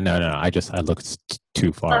 Yeah. No. I looked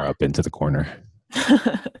too far up into the corner.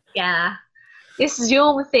 Yeah. This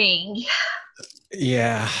Zoom thing.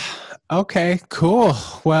 Yeah. Okay, cool.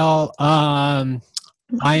 Well, I'm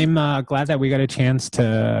glad that we got a chance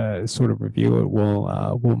to sort of review it.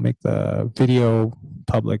 We'll make the video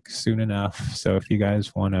public soon enough. So if you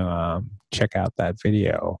guys want to check out that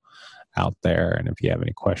video out there, and if you have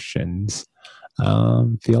any questions,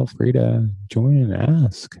 feel free to join and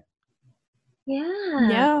ask.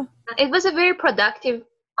 Yeah. It was a very productive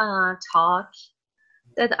talk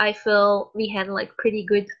that I feel we had like pretty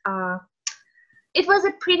good. It was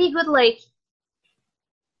a pretty good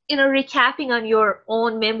recapping on your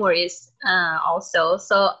own memories also.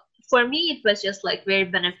 So for me, it was just like very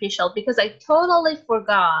beneficial because I totally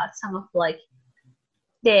forgot some of like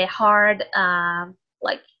the hard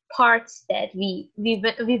parts that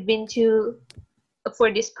we've been to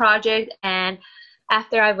for this project. And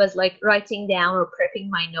after I was like writing down or prepping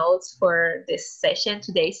my notes for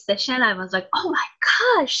today's session, I was like, oh my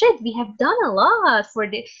gosh, shit, we have done a lot for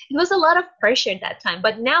this. It was a lot of pressure that time,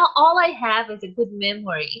 but now all I have is a good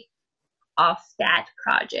memory of that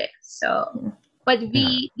project. So, but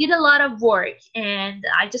we did a lot of work, and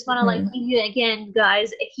I just want to like give you again,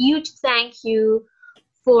 guys, a huge thank you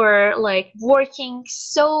for like working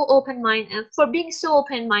so open-minded, for being so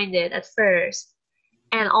open-minded at first,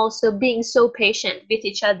 and also being so patient with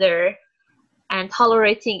each other and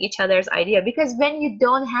tolerating each other's idea. Because when you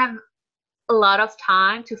don't have a lot of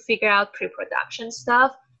time to figure out pre-production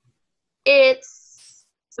stuff, it's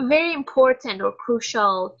very important or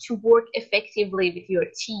crucial to work effectively with your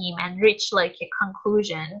team and reach like a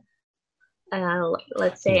conclusion.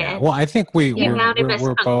 Let's say. Yeah. Well, I think we're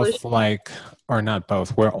both like, or not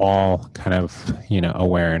both, we're all kind of,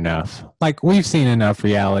 aware enough. Like we've seen enough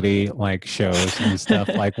reality like shows and stuff.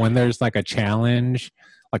 Like when there's like a challenge,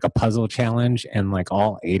 like a puzzle challenge, and like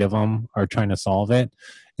all 8 of them are trying to solve it,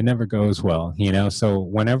 it never goes well, So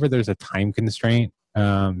whenever there's a time constraint,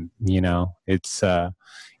 it's you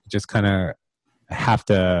just kind of have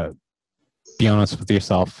to be honest with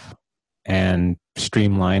yourself and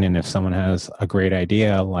streamline. And if someone has a great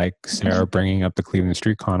idea, like Sarah bringing up the Cleveland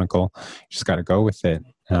Street Chronicle, you just got to go with it.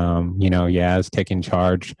 Yaz taking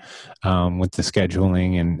charge with the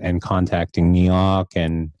scheduling and contacting Neok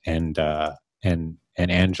and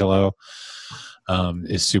Angelo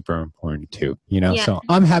is super important too. So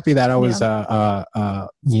I'm happy that I was a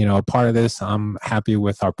part of this. I'm happy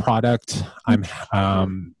with our product.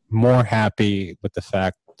 I'm more happy with the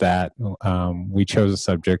fact that we chose a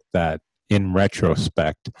subject that in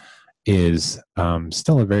retrospect is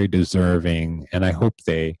still a very deserving, and I hope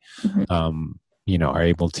they are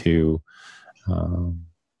able to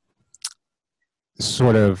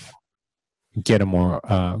sort of get more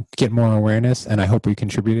awareness, and I hope we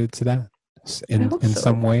contributed to that in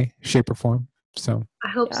some way, shape, or form. So I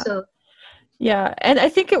hope so. Yeah, and I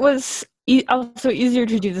think it was also easier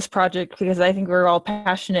to do this project because I think we're all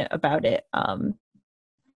passionate about it.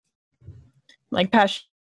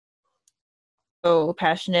 So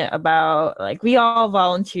passionate about, like, we all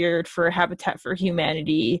volunteered for Habitat for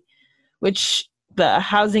Humanity, which the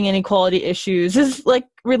housing inequality issues is like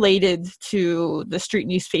related to the street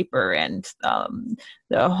newspaper and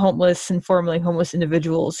the homeless and formerly homeless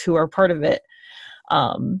individuals who are part of it.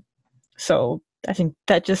 So I think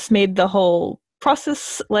that just made the whole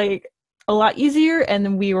process like a lot easier,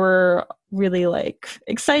 and we were really like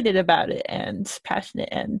excited about it and passionate,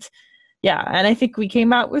 and I think we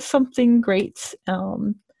came out with something great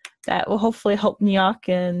that will hopefully help New York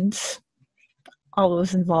and all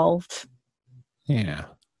those involved. Yeah,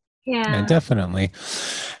 Yeah. definitely.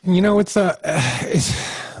 It's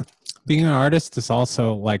being an artist is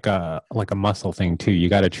also like a muscle thing too. You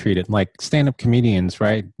got to treat it like stand-up comedians,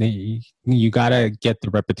 right? You got to get the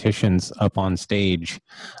repetitions up on stage,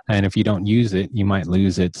 and if you don't use it, you might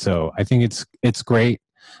lose it. So I think it's great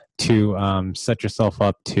to set yourself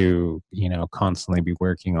up to constantly be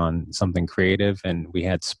working on something creative, and we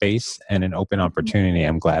had space and an open opportunity.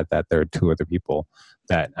 I'm glad that there are two other people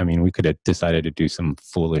that, I mean, we could have decided to do some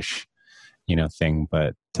foolish thing,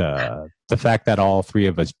 but the fact that all three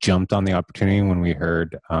of us jumped on the opportunity when we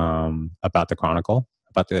heard about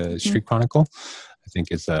the Street Chronicle, I think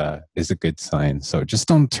is a good sign. So just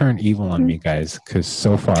don't turn evil on me, guys, because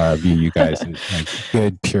so far I view you guys as like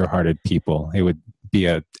good, pure-hearted people. It would be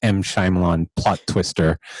a M. Shyamalan plot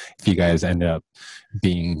twister if you guys end up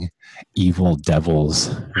being evil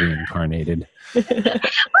devils reincarnated. What are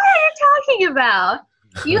you talking about?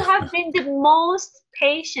 You have been the most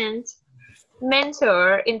patient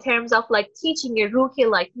mentor in terms of like teaching a rookie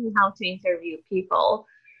like me how to interview people.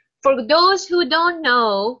 For those who don't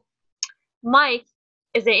know, Mike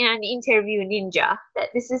is an interview ninja.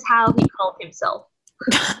 This is how he called himself.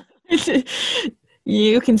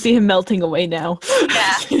 You can see him melting away now.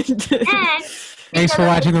 Yeah. And thanks for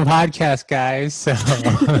watching the podcast, guys. So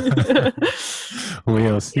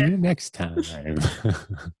we'll see you next time.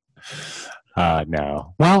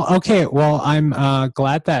 No. Well, okay. Well, I'm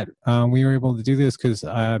glad that we were able to do this, because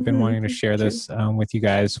I've been wanting to share this with you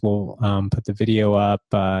guys. We'll put the video up,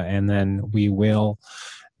 and then we will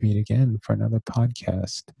meet again for another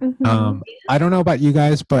podcast. I don't know about you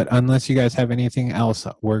guys, but unless you guys have anything else,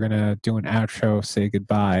 we're going to do an outro, say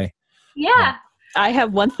goodbye. Yeah. I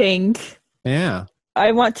have one thing. Yeah.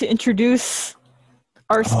 I want to introduce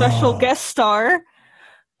our special guest star.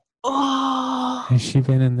 Oh, has she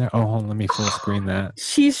been in there? Oh, hold on, let me full screen that.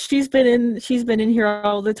 She's been in here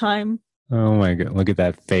all the time. Oh my god, look at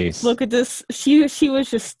that face. Look at this. She was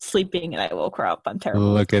just sleeping and I woke her up. I'm terrible.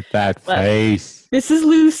 Look at that face. This is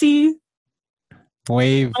Lucy.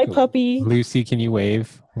 Wave. My puppy. Lucy, can you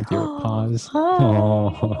wave with your paws?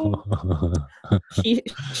 Oh.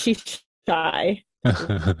 She's shy. My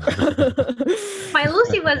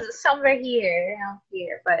Lucy was somewhere around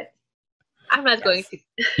here, but I'm not going to.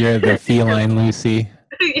 You're the feline Lucy.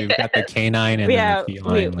 We've got the canine and then the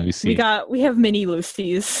feline Lucy. We have mini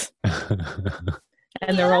Lucies.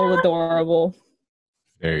 And they're all adorable.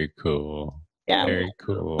 Very cool. Yeah. Very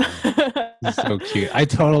cool. So cute. I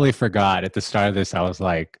totally forgot at the start of this. I was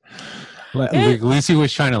like, Lucy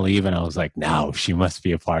was trying to leave, and I was like, no, she must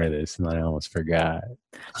be a part of this. And then I almost forgot.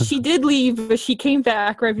 She did leave, but she came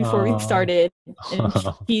back right before we started. And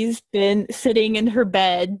she's been sitting in her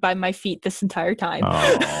bed by my feet this entire time.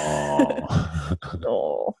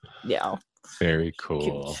 Oh, yeah. Very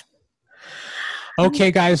cool. Cute.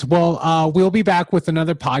 Okay, guys. Well, we'll be back with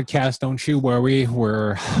another podcast. Don't you worry.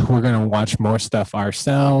 We're gonna watch more stuff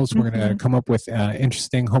ourselves. We're gonna come up with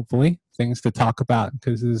interesting, hopefully, things to talk about,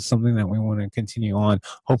 because this is something that we want to continue on.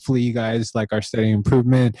 Hopefully, you guys like our steady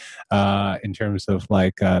improvement in terms of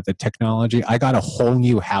like the technology. I got a whole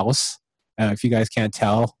new house. If you guys can't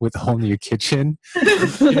tell, with a whole new kitchen.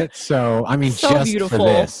 So, I mean, so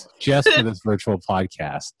just for this virtual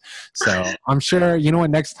podcast. So I'm sure, you know what,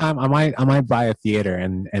 next time I might buy a theater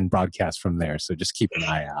and broadcast from there. So just keep an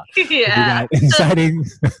eye out. Yeah.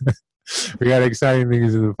 We got exciting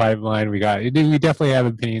things in the pipeline. We definitely have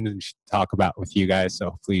opinions to talk about with you guys. So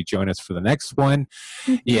hopefully you join us for the next one.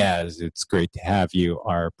 Yes, it's great to have you,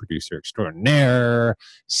 our producer extraordinaire,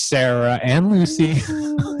 Sarah and Lucy.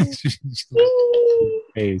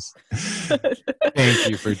 Thank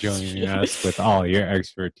you for joining us with all your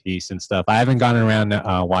expertise and stuff. I haven't gotten around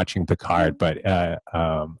to watching Picard, but I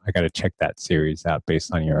got to check that series out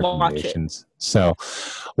based on your recommendations. So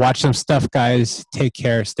watch some stuff, guys. Take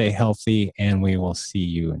care, stay healthy, and we will see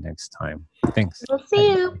you next time. Thanks. We'll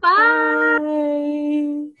see you.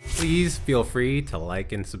 Bye. Please feel free to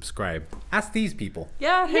like and subscribe. Ask these people.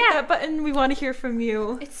 Yeah, hit that button. We want to hear from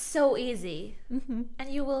you. It's so easy. And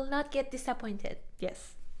you will not get disappointed.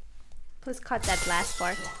 Yes. Please cut that last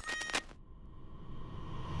part.